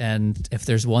 and if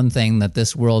there's one thing that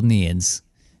this world needs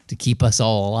to keep us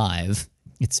all alive,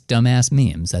 it's dumbass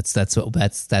memes.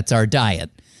 That's our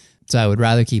diet. So I would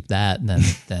rather keep that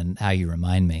than How You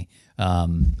Remind Me.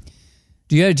 Do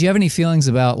you have any feelings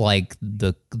about like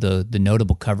the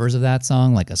notable covers of that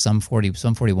song? Like Sum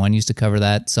 41 used to cover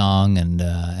that song,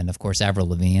 and of course Avril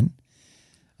Lavigne.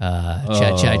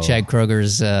 Chad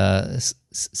Kroeger's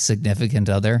significant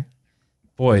other.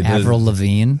 Boy, Avril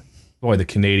Lavigne. Boy, the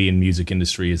Canadian music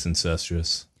industry is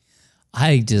incestuous.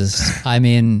 I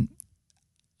don't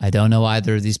know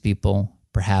either of these people.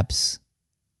 Perhaps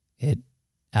it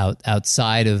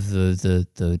outside of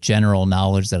the general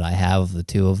knowledge that I have of the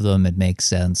two of them, it makes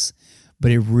sense. But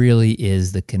it really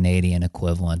is the Canadian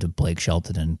equivalent of Blake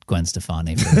Shelton and Gwen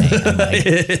Stefani for me. I'm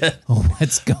like,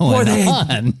 what's going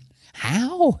on?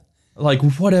 How? Like,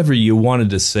 whatever you wanted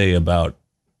to say about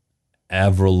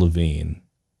Avril Lavigne,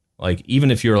 like,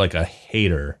 even if you're like a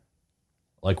hater,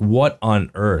 like, what on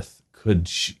earth could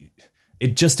she...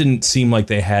 It just didn't seem like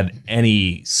they had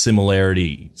any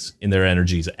similarities in their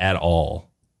energies at all.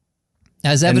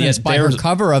 As evidenced by her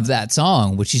cover of that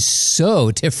song, which is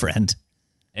so different.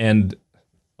 And,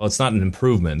 well, it's not an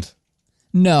improvement.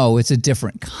 No, it's a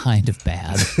different kind of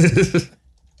bad.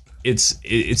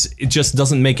 It just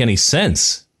doesn't make any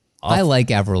sense. I like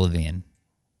Avril Lavigne.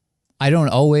 I don't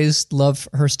always love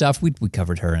her stuff. We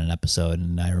covered her in an episode,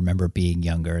 and I remember being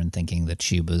younger and thinking that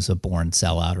she was a born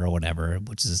sellout or whatever,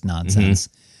 which is nonsense.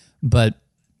 But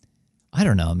I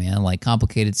don't know, man. Like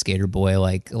Complicated Skater Boy,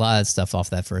 like a lot of stuff off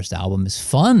that first album is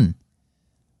fun.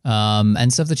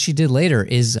 And stuff that she did later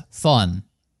is fun.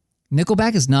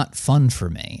 Nickelback is not fun for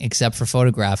me, except for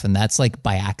Photograph, and that's like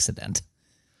by accident.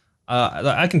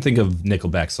 I can think of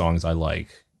Nickelback songs I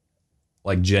like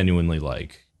genuinely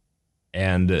like,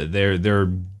 and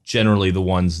they're generally the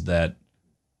ones that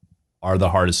are the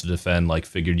hardest to defend, like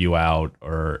Figured You Out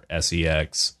or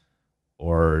SEX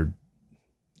or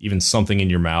even Something in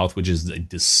Your Mouth, which is a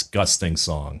disgusting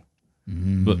song.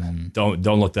 But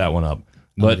don't look that one up.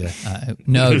 But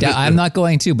no, I'm not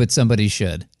going to, but somebody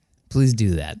should. Please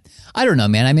do that. I don't know,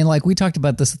 man. I mean, like we talked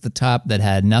about this at the top that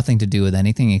had nothing to do with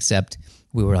anything except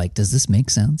we were like, does this make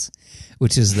sense?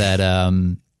 Which is that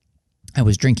I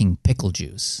was drinking pickle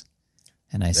juice.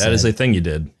 And I said, that is a thing you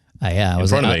did. I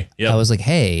was in front like, of me. Yep. I was like,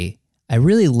 hey, I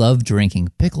really love drinking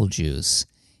pickle juice.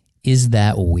 Is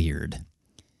that weird?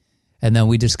 And then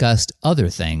we discussed other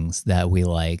things that we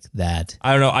like that.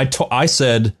 I don't know. I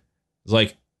said,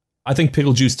 like, I think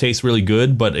pickle juice tastes really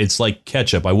good, but it's like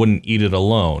ketchup. I wouldn't eat it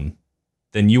alone.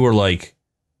 Then you were like,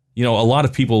 a lot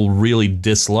of people really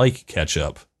dislike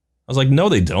ketchup. I was like, no,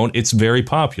 they don't. It's very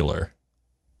popular.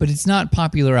 But it's not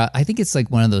popular. I think it's like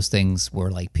one of those things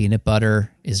where like peanut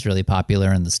butter is really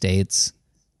popular in the States,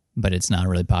 but it's not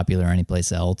really popular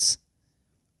anyplace else.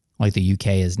 Like the UK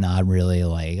is not really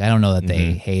like, I don't know that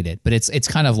they hate it, but it's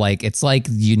kind of like, it's like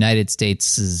the United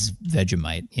States'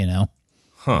 Vegemite,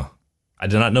 Huh. I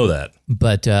did not know that.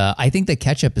 But I think that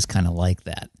ketchup is kind of like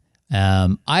that.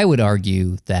 I would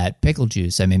argue that pickle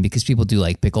juice, I mean, because people do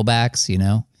like picklebacks,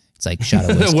 it's like shot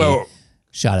of whiskey, well,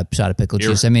 shot of pickle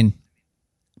juice. I mean,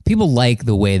 people like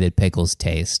the way that pickles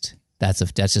taste. That's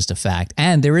just a fact.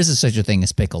 And there is such a thing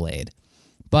as Pickle-Aid.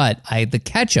 But the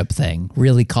ketchup thing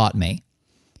really caught me.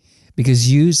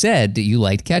 Because you said that you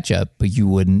liked ketchup, but you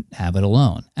wouldn't have it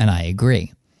alone. And I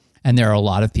agree. And there are a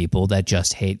lot of people that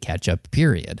just hate ketchup,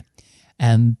 period.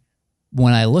 And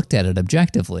when I looked at it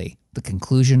objectively, the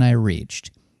conclusion I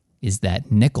reached is that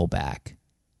Nickelback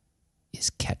is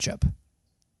ketchup.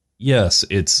 Yes,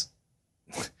 it's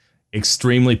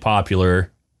extremely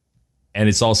popular. And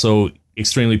it's also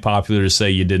extremely popular to say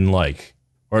you didn't like,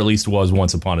 or at least was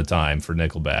once upon a time for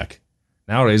Nickelback.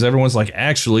 Nowadays, everyone's like,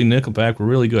 actually, Nickelback were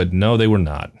really good. No, they were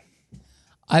not.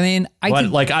 I mean,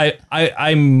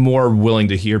 I'm more willing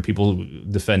to hear people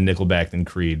defend Nickelback than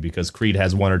Creed, because Creed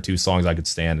has one or two songs I could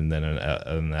stand, and then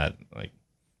other than that, like,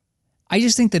 I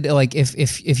just think that like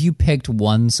if you picked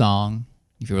one song,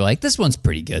 if you were like, this one's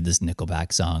pretty good, this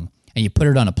Nickelback song, and you put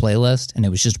it on a playlist, and it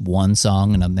was just one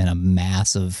song and a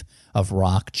mass of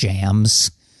rock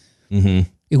jams,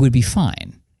 it would be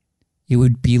fine. It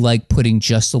would be like putting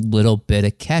just a little bit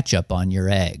of ketchup on your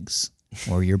eggs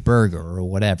or your burger or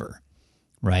whatever,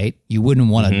 right? You wouldn't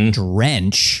want to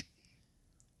drench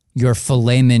your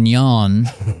filet mignon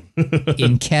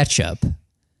in ketchup.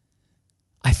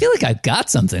 I feel like I've got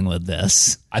something with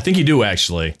this. I think you do,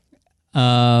 actually.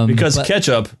 Because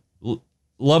ketchup,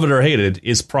 love it or hate it,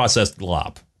 is processed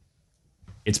glop.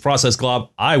 It's processed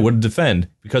glop I would defend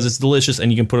because it's delicious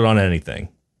and you can put it on anything.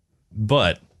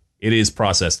 But it is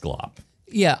processed glop.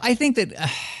 Yeah, I think that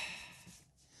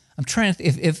I'm trying to.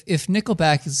 If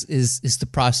Nickelback is the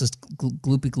processed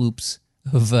gloopy gloops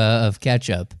of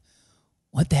ketchup,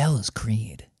 what the hell is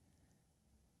Creed?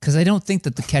 Because I don't think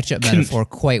that the ketchup metaphor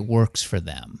quite works for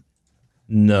them.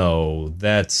 No,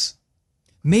 that's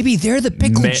maybe they're the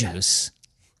pickle juice.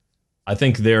 I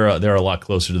think they're a lot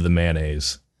closer to the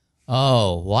mayonnaise.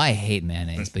 Oh, well, I hate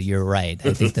mayonnaise, but you're right.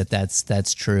 I think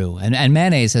that's true. And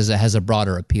mayonnaise has a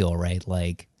broader appeal, right?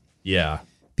 Like, yeah,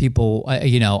 people,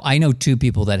 I know two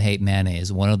people that hate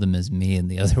mayonnaise. One of them is me, and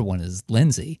the other one is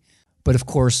Lindsay. But of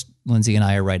course, Lindsay and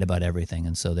I are right about everything,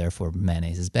 and so therefore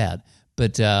mayonnaise is bad.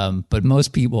 But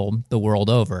most people the world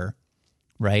over,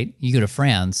 right? You go to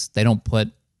France, they don't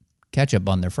put ketchup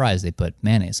on their fries; they put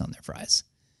mayonnaise on their fries.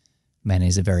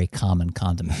 Mayonnaise is a very common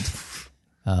condiment.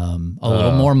 A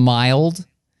little more mild,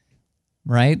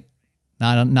 right?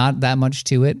 Not that much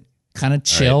to it. Kind of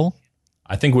chill.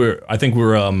 Right. I think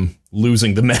we're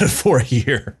losing the metaphor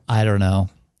here. I don't know.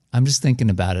 I'm just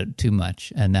thinking about it too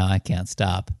much, and now I can't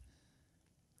stop.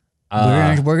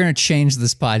 We're gonna change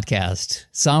this podcast.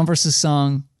 Song versus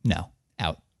song. No,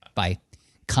 out. Bye.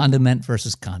 Condiment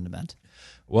versus condiment.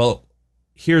 Well,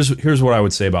 here's what I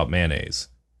would say about mayonnaise.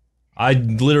 I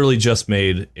literally just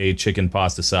made a chicken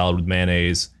pasta salad with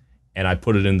mayonnaise, and I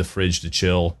put it in the fridge to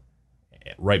chill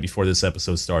right before this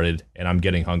episode started, and I'm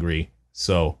getting hungry.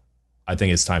 So I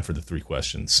think it's time for the 3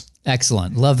 questions.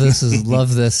 Excellent. Love this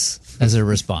as a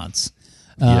response.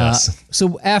 Yes.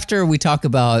 So after we talk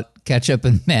about ketchup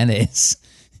and mayonnaise,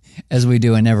 as we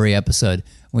do in every episode,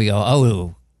 We go,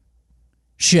 oh,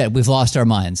 shit, we've lost our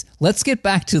minds. Let's get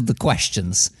back to the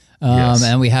questions. Yes.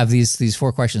 And we have these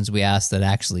 4 questions we asked that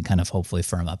actually kind of hopefully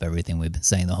firm up everything we've been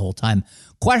saying the whole time.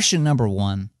 Question number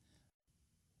 1.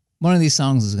 One of these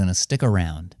songs is going to stick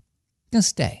around. It's going to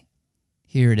stay.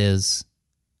 Here it is.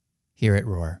 Hear it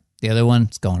roar. The other one,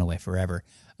 it's going away forever.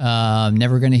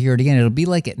 Never going to hear it again. It'll be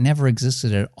like it never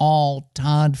existed at all.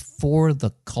 Todd, for the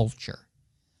culture,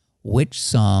 which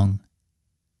song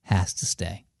has to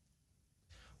stay?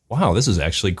 Wow, this is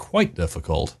actually quite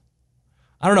difficult.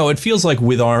 I don't know. It feels like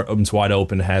With Arms Wide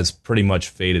Open has pretty much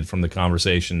faded from the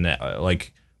conversation.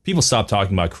 Like, people stopped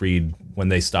talking about Creed when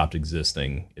they stopped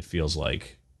existing, it feels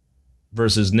like.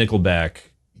 Versus Nickelback.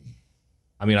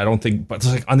 I mean, I don't think... But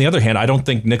like, on the other hand, I don't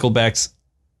think Nickelback's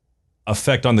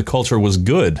effect on the culture was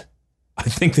good. I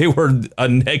think they were a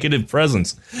negative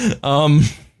presence. Like,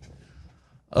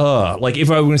 if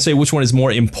I were going to say which one is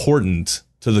more important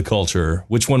to the culture,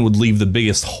 which one would leave the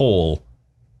biggest hole,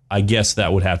 I guess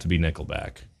that would have to be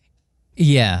Nickelback.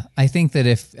 Yeah, I think that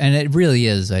and it really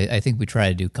is, I think we try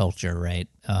to do culture, right?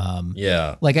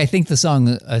 Yeah. Like, I think if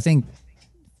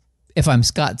I'm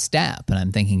Scott Stapp and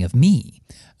I'm thinking of me,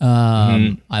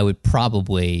 I would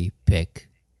probably pick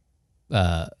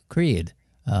Creed,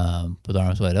 With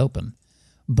Arms Wide Open.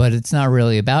 But it's not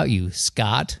really about you,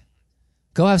 Scott.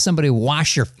 Go have somebody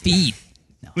wash your feet.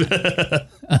 No,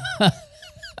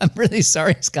 I'm really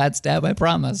sorry, Scott Stapp, I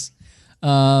promise.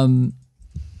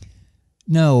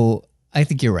 No, I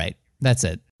think you're right. That's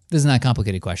it. This is not a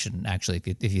complicated question, actually,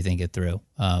 if you think it through.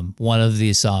 One of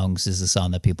these songs is a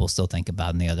song that people still think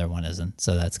about, and the other one isn't.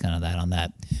 So that's kind of that on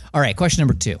that. All right, question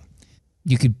number 2.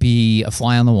 You could be a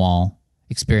fly on the wall,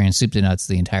 experience soup to nuts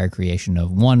the entire creation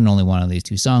of one and only one of these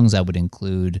 2 songs. That would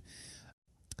include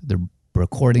the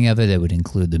recording of it. It would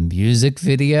include the music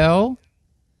video,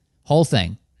 whole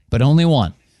thing, but only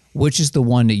one. Which is the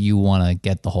one that you want to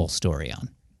get the whole story on?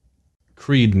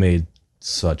 Creed made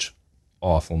such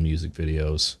awful music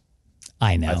videos.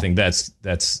 I know. I think that's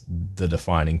the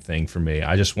defining thing for me.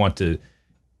 I just want to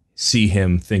see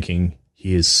him thinking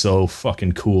he is so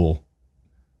fucking cool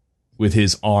with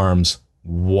his arms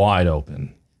wide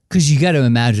open. Because you got to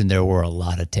imagine there were a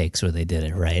lot of takes where they did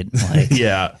it, right? Like,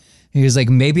 yeah. He was like,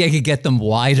 maybe I could get them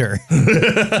wider.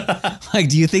 Like,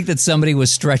 do you think that somebody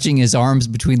was stretching his arms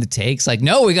between the takes? Like,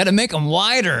 no, we got to make them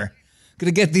wider. Got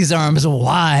to get these arms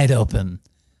wide open.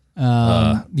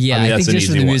 I think just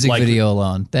for the music video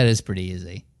alone, that is pretty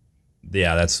easy.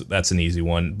 Yeah, that's an easy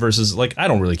one. Versus, like, I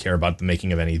don't really care about the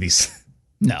making of any of these.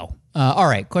 No. All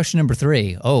right, question number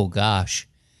 3. Oh, gosh.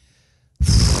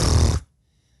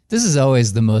 This is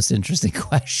always the most interesting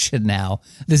question now.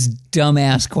 This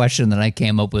dumbass question that I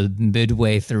came up with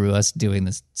midway through us doing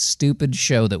this stupid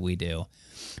show that we do.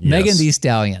 Yes. Megan Thee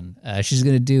Stallion. She's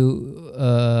going to do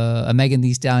a Megan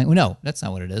Thee Stallion. Well, no, that's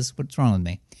not what it is. What's wrong with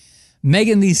me?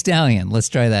 Megan Thee Stallion. Let's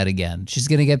try that again. She's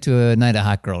going to get to a night of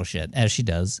hot girl shit, as she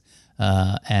does.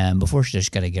 And before she does, she's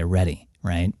got to get ready,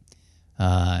 right?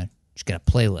 She's got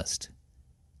a playlist.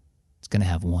 It's going to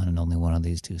have one and only one of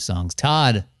these 2 songs.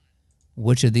 Todd,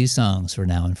 which of these songs for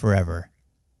now and forever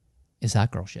is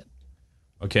hot girl shit?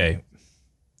 Okay.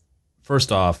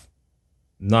 First off,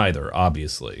 neither,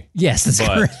 obviously. Yes, that's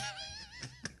correct.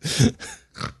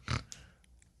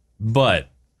 But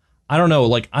I don't know,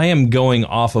 like, I am going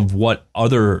off of what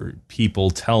other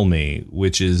people tell me,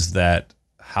 which is that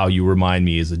How You Remind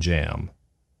Me is a jam.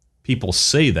 People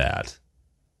say that.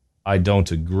 I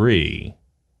don't agree.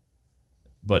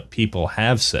 But people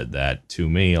have said that to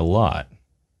me a lot.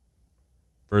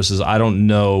 Versus, I don't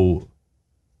know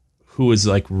who is,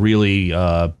 like, really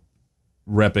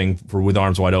repping for With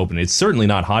Arms Wide Open. It's certainly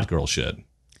not hot girl shit.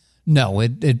 No,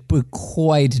 it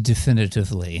quite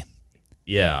definitively.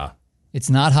 Yeah. It's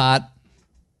not hot.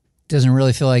 Doesn't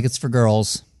really feel like it's for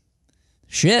girls.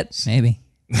 Shit, maybe.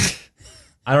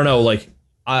 I don't know, like,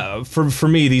 for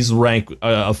me, these rank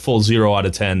a full 0 out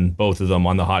of 10, both of them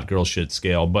on the hot girl shit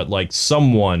scale. But, like,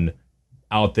 someone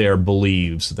out there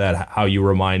believes that How You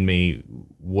Remind Me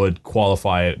would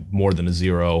qualify more than a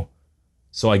 0.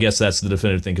 So I guess that's the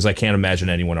definitive thing, because I can't imagine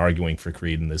anyone arguing for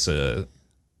Creed in this. I'm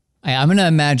going to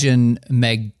imagine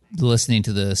Meg listening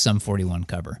to the Sum 41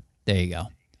 cover. There you go.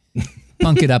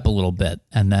 Punk it up a little bit,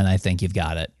 and then I think you've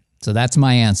got it. So that's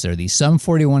my answer. The Sum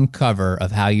 41 cover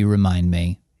of How You Remind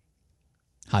Me,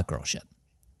 hot girl shit.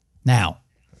 Now,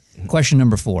 question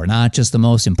number 4, not just the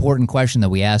most important question that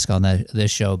we ask on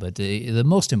this show, but the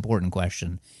most important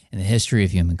question in the history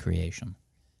of human creation.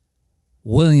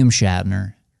 William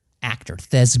Shatner, actor,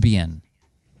 thespian,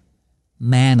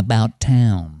 man about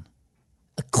town,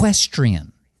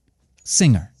 equestrian,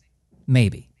 singer,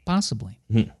 maybe, possibly,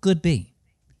 could be.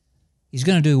 He's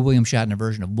going to do a William Shatner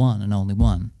version of one and only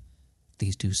one of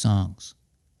these two songs.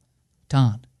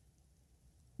 Todd,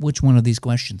 which one of these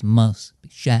questions must be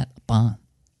shat upon?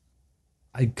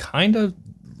 I kind of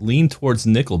lean towards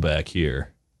Nickelback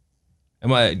here.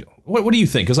 What do you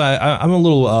think? Because I'm a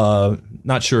little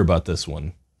not sure about this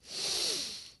one.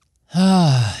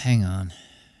 Hang on.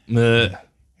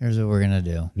 Here's what we're going to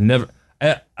do. Never.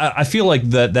 I feel like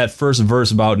that first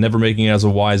verse about never making it as a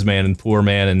wise man and poor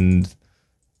man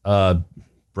and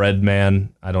bread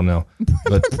man. I don't know.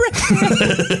 But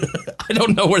I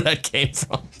don't know where that came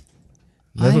from.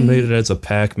 Never made it as a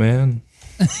Pac-Man.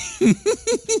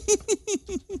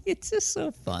 It's just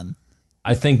so fun.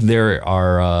 I think there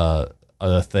are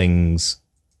other things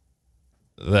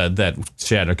that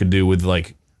Shatner could do with,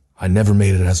 like, I never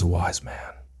made it as a wise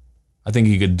man. I think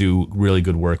he could do really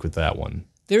good work with that one.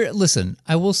 Listen,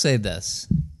 I will say this.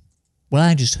 What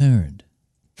I just heard,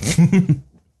 the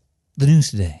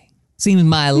news today, seems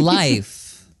my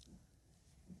life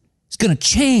is going to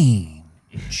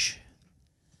change.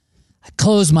 I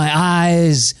close my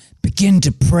eyes, begin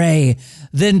to pray,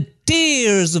 then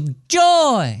tears of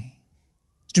joy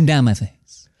stream down my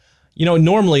face. You know,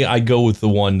 normally I go with the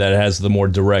one that has the more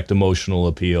direct emotional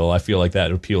appeal. I feel like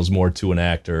that appeals more to an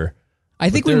actor. I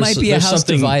think we might be a house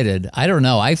divided. I don't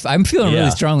know. I'm feeling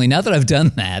really strongly. Now that I've done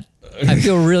that, I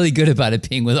feel really good about it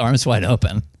being with arms wide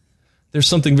open. There's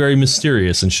something very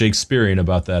mysterious and Shakespearean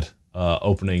about that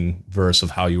opening verse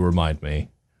of How You Remind Me.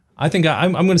 I think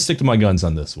I'm going to stick to my guns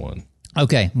on this one.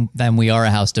 Okay, then we are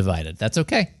a house divided. That's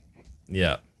okay.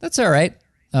 Yeah. That's all right.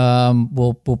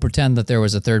 We'll pretend that there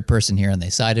was a third person here and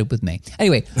they sided with me.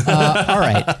 Anyway, all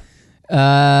right.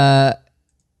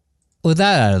 With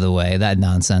that out of the way, that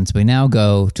nonsense, we now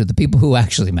go to the people who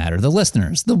actually matter, the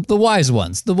listeners, the wise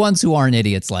ones, the ones who aren't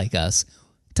idiots like us.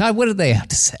 Todd, what do they have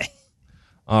to say?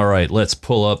 All right, let's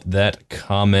pull up that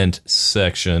comment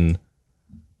section.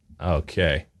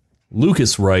 Okay.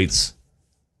 Lucas writes,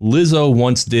 Lizzo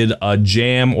once did a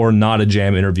Jam or Not a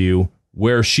Jam interview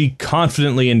where she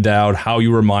confidently endowed How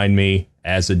You Remind Me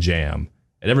as a jam.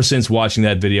 And ever since watching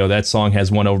that video, that song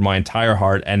has won over my entire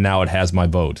heart, and now it has my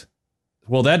vote.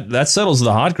 Well, that settles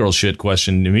the hot girl shit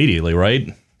question immediately,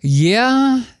 right?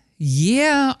 Yeah.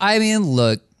 I mean,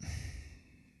 look,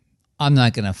 I'm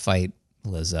not going to fight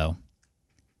Lizzo.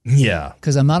 Yeah.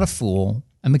 Because I'm not a fool,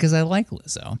 and because I like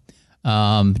Lizzo.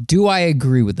 Do I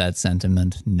agree with that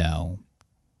sentiment? No.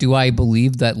 Do I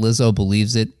believe that Lizzo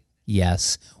believes it?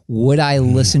 Yes. Would I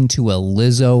listen to a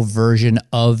Lizzo version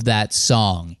of that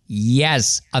song?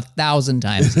 Yes. 1,000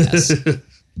 times yes.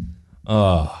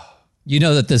 You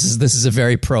know that this is a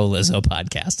very pro Lizzo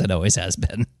podcast. It always has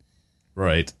been.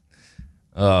 Right.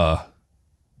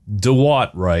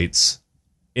 DeWatt writes,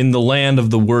 in the land of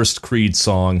the worst Creed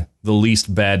song, the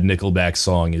least bad Nickelback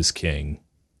song is king.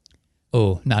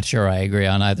 Oh, not sure I agree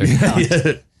on either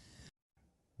count.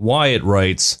 Wyatt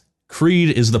writes, Creed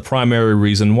is the primary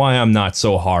reason why I'm not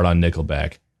so hard on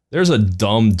Nickelback. There's a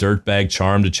dumb dirtbag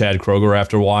charm to Chad Kroeger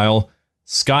after a while.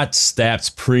 Scott Stapp's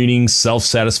preening,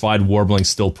 self-satisfied warbling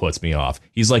still puts me off.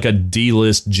 He's like a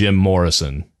D-list Jim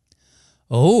Morrison.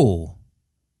 Oh,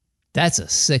 that's a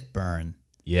sick burn.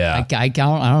 Yeah. I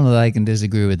don't know that I can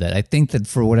disagree with that. I think that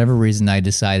for whatever reason, I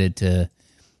decided to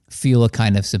feel a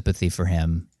kind of sympathy for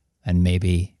him, and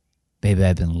maybe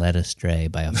I've been led astray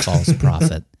by a false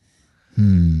prophet.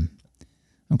 I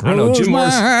don't know.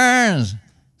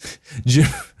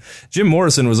 Jim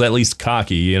Morrison was at least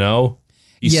cocky, you know?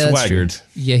 He swaggered.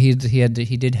 Yeah, he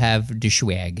did have the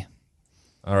swag.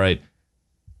 All right.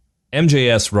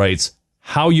 MJS writes,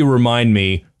 How You Remind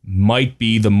Me might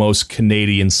be the most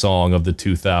Canadian song of the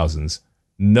 2000s.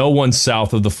 No one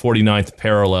south of the 49th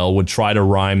parallel would try to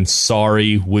rhyme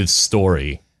sorry with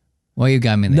story. Well, you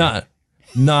got me there.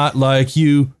 Not like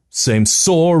you, same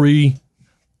sorry.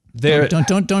 There.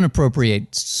 Don't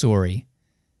appropriate sorry.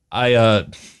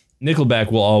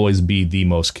 Nickelback will always be the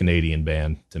most Canadian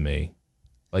band to me.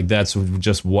 Like, that's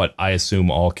just what I assume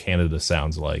all Canada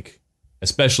sounds like.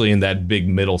 Especially in that big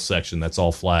middle section that's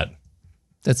all flat.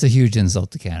 That's a huge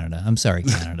insult to Canada. I'm sorry,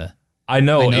 Canada. I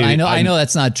know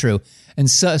that's not true. And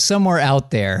so, somewhere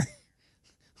out there,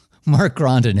 Mark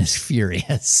Grondin is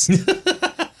furious.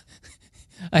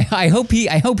 I hope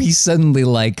he suddenly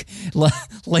like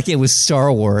it was Star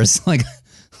Wars, like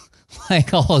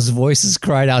all his voices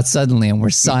cried out suddenly and were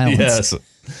silenced. Yes,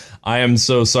 I am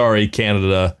so sorry,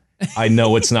 Canada. I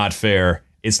know it's not fair.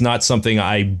 It's not something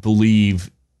I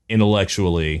believe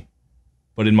intellectually,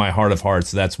 but in my heart of hearts,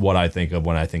 that's what I think of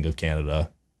when I think of Canada.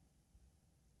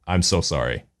 I'm so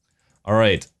sorry. All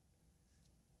right.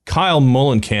 Kyle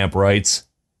Mullenkamp writes,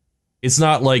 It's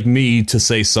not like me to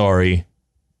say sorry.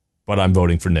 but I'm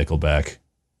voting for Nickelback.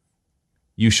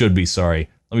 You should be sorry.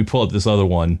 Let me pull up this other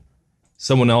one.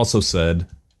 Someone also said,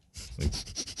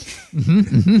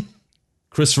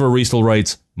 Christopher Riesel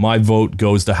writes, my vote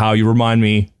goes to How You Remind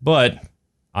Me, but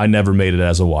I never made it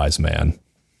as a wise man.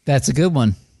 That's a good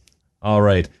one. All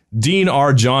right. Dean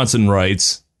R. Johnson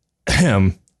writes,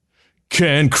 can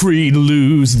Creed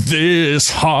lose this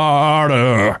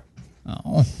harder?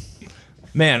 Oh.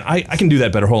 Man, I can do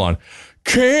that better. Hold on.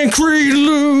 Can Creed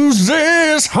lose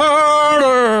this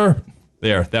harder?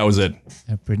 There, that was it.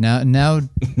 Now,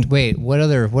 wait. What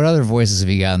other voices have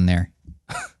you got in there?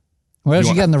 What else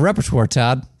you got in the repertoire,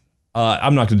 Todd?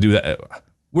 I'm not going to do that.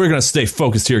 We're going to stay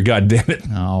focused here, goddammit.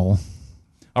 Oh.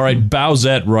 All right,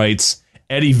 Bowsette writes,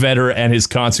 Eddie Vedder and his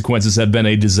consequences have been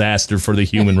a disaster for the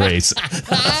human race.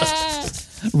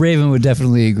 Raven would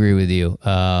definitely agree with you.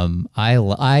 Whatever.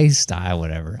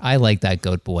 I like that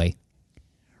goat boy.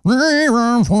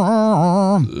 Don't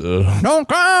call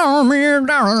me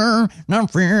darling,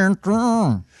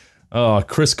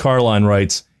 Chris Carline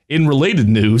writes, in related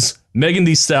news, Megan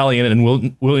Thee Stallion and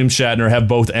William Shatner have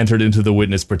both entered into the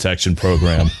witness protection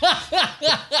program.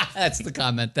 That's the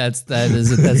comment. That's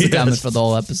the comment for the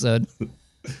whole episode.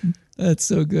 That's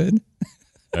so good.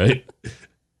 All right.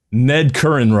 Ned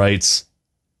Curran writes,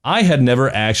 I had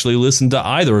never actually listened to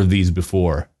either of these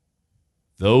before.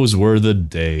 Those were the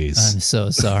days. I'm so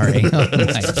sorry. Oh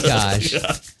my gosh.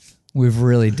 We've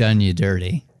really done you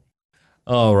dirty.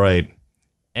 All right.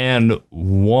 And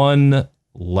one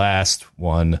last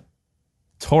one.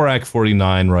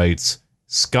 Torak49 writes,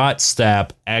 Scott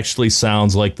Stapp actually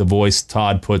sounds like the voice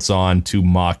Todd puts on to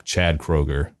mock Chad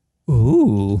Kroeger.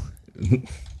 Ooh.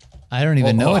 I don't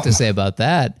even know what to say about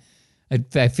that.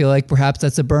 I feel like perhaps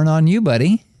that's a burn on you,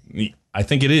 buddy. I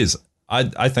think it is.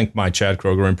 I think my Chad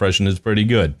Kroeger impression is pretty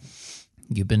good.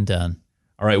 You've been done.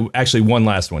 All right, actually, one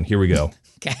last one. Here we go.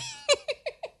 Okay.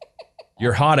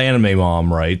 Your hot anime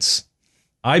mom writes,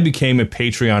 I became a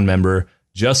Patreon member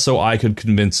just so I could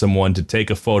convince someone to take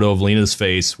a photo of Lena's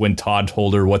face when Todd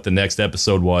told her what the next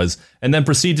episode was, and then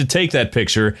proceed to take that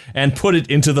picture and put it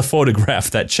into the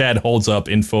photograph that Chad holds up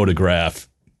in photograph.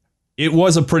 It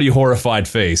was a pretty horrified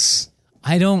face.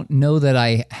 I don't know that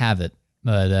I have it,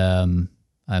 but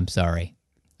I'm sorry.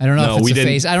 I don't know if it's a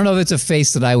face. I don't know if it's a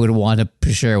face that I would want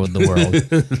to share with the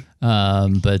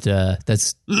world. But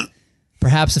that's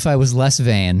perhaps if I was less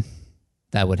vain,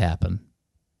 that would happen.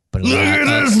 But look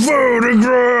at this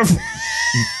photograph.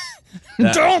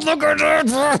 Don't look at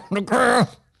that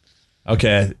photograph.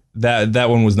 Okay, that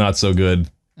one was not so good.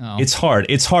 Oh. It's hard.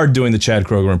 It's hard doing the Chad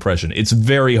Kroeger impression. It's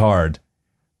very hard.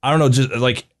 I don't know, just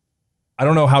like I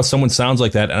don't know how someone sounds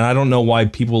like that, and I don't know why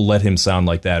people let him sound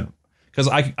like that. Because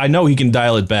I know he can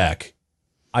dial it back.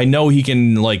 I know he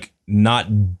can like not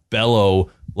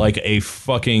bellow like a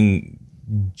fucking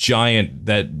giant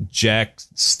that Jack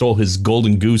stole his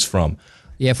golden goose from.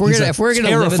 Yeah, if we're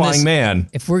gonna live in this, man.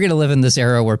 If we're gonna live in this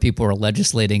era where people are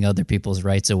legislating other people's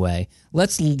rights away,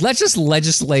 let's just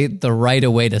legislate the right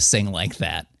away to sing like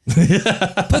that.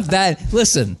 Put that.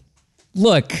 Listen,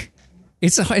 look,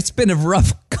 it's been a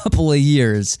rough couple of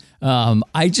years.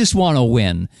 I just want to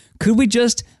win. Could we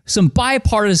just some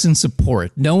bipartisan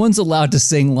support? No one's allowed to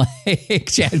sing like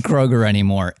Chad Kroeger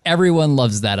anymore. Everyone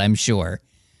loves that, I'm sure.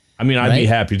 I mean, I'd be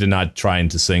happy to not trying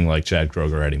to sing like Chad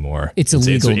Kroeger anymore. It's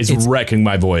illegal. It's wrecking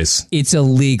my voice. It's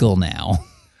illegal now.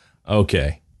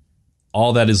 Okay.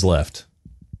 All that is left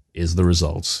is the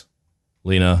results.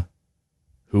 Lena,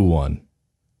 who won?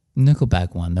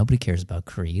 Nickelback won. Nobody cares about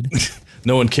Creed.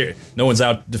 No one's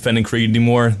out defending Creed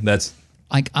anymore. That's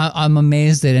like I'm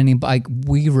amazed that anybody.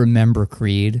 We remember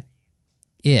Creed,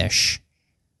 ish.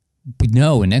 We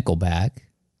know Nickelback.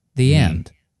 The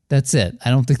end. That's it. I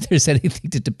don't think there's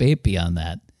anything to debate beyond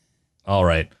that. All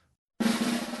right.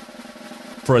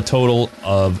 For a total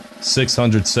of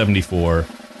 674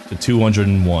 to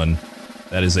 201,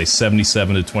 that is a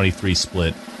 77 to 23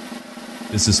 split.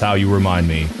 This is how you remind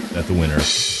me that the winner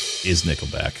is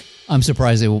Nickelback. I'm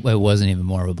surprised it wasn't even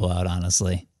more of a blowout,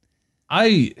 honestly.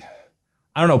 I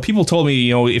don't know. People told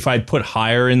me, if I'd put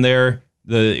higher in there,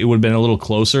 it would have been a little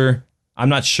closer. I'm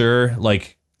not sure.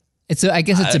 Like, I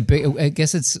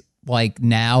guess it's like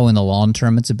now in the long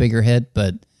term, it's a bigger hit.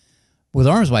 But with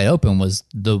Arms Wide Open was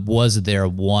their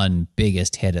one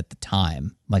biggest hit at the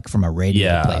time, like from a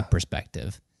radio play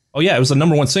perspective. Oh yeah, it was a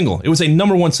number one single. It was a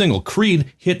number one single.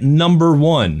 Creed hit number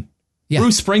one. Yeah.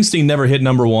 Bruce Springsteen never hit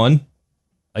number one.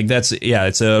 Like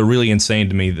it's really insane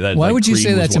to me that. Why would you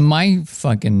say that to my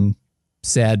fucking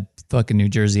sad fucking New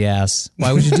Jersey ass?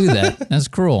 Why would you do that? That's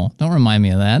cruel. Don't remind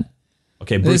me of that.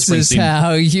 Okay, Bruce Springsteen. This is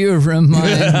how you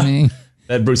remind me.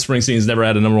 That Bruce Springsteen's never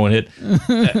had a number one hit.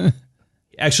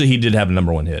 Actually, he did have a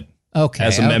number one hit. Okay.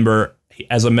 As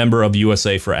a member of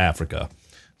USA for Africa.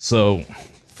 So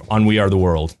on We Are the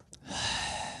World.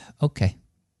 Okay.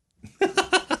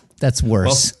 That's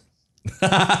worse.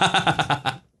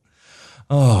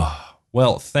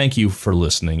 Well, thank you for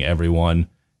listening, everyone.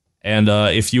 And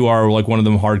if you are like one of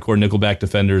them hardcore Nickelback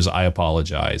defenders, I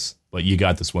apologize. But you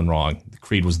got this one wrong.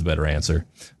 Creed was the better answer.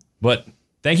 But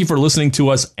thank you for listening to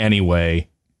us anyway.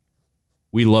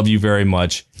 We love you very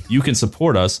much. You can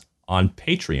support us on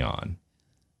Patreon,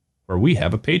 where we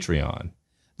have a Patreon.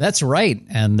 That's right,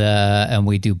 and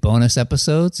we do bonus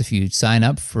episodes. If you sign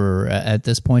up for at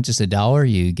this point just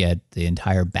 $1, you get the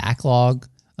entire backlog.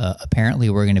 Apparently,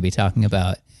 we're going to be talking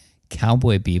about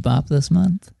Cowboy Bebop this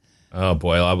month. Oh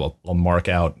boy, I'll mark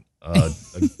out a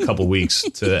couple weeks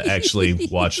to actually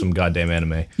watch some goddamn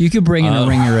anime. You can bring in a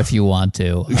ringer if you want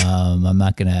to. I'm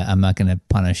not gonna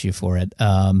punish you for it.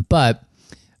 But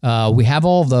we have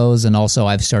all of those, and also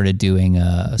I've started doing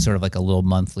a sort of like a little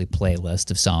monthly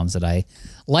playlist of songs that I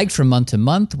liked from month to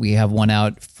month. We have one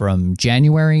out from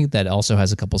January that also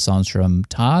has a couple songs from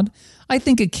Todd. I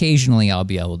think occasionally I'll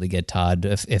be able to get Todd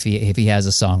if he has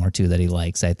a song or two that he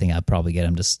likes. I think I'll probably get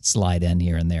him to slide in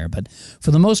here and there. But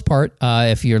for the most part,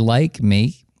 if you're like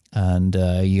me and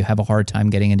you have a hard time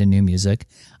getting into new music,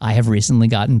 I have recently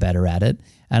gotten better at it,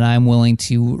 and I'm willing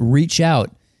to reach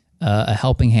out a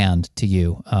helping hand to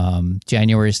you.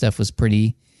 January stuff was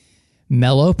pretty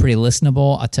mellow, pretty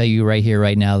listenable. I'll tell you right here,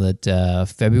 right now, that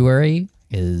February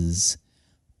is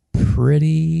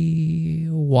pretty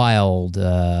wild.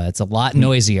 It's a lot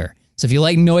noisier. So if you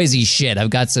like noisy shit, I've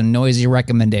got some noisy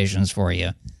recommendations for you.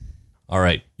 All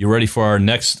right. You ready for our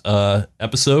next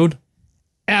episode?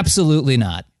 Absolutely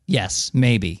not. Yes.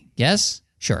 Maybe. Yes?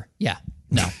 Sure. Yeah.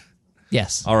 No.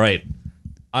 Yes. All right.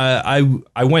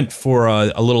 I went for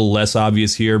a little less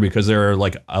obvious here because there are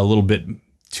like a little bit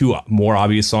two more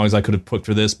obvious songs I could have put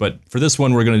for this. But for this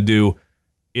one, we're going to do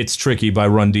It's Tricky by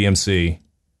Run DMC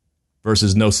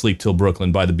versus No Sleep Till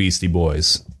Brooklyn by the Beastie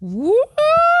Boys. Woo!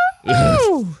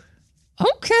 Okay.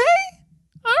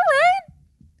 All right.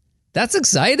 That's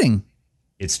exciting.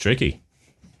 It's tricky.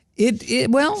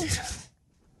 Well,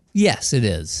 yes, it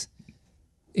is.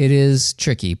 It is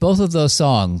tricky. Both of those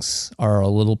songs are a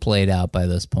little played out by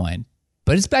this point.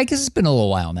 But I guess it's been a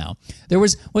little while now.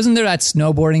 Wasn't there that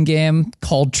snowboarding game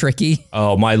called Tricky?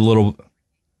 Oh, my little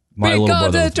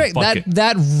brother.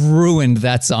 That ruined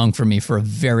that song for me for a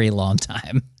very long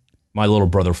time. My little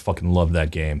brother fucking loved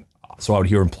that game. So I would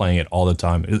hear him playing it all the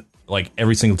time. Like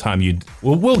every single time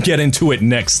we'll get into it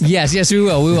next. Yes, we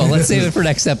will. Let's save it for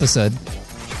next episode.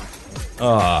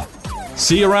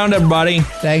 See you around, everybody.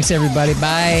 Thanks, everybody.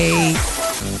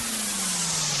 Bye.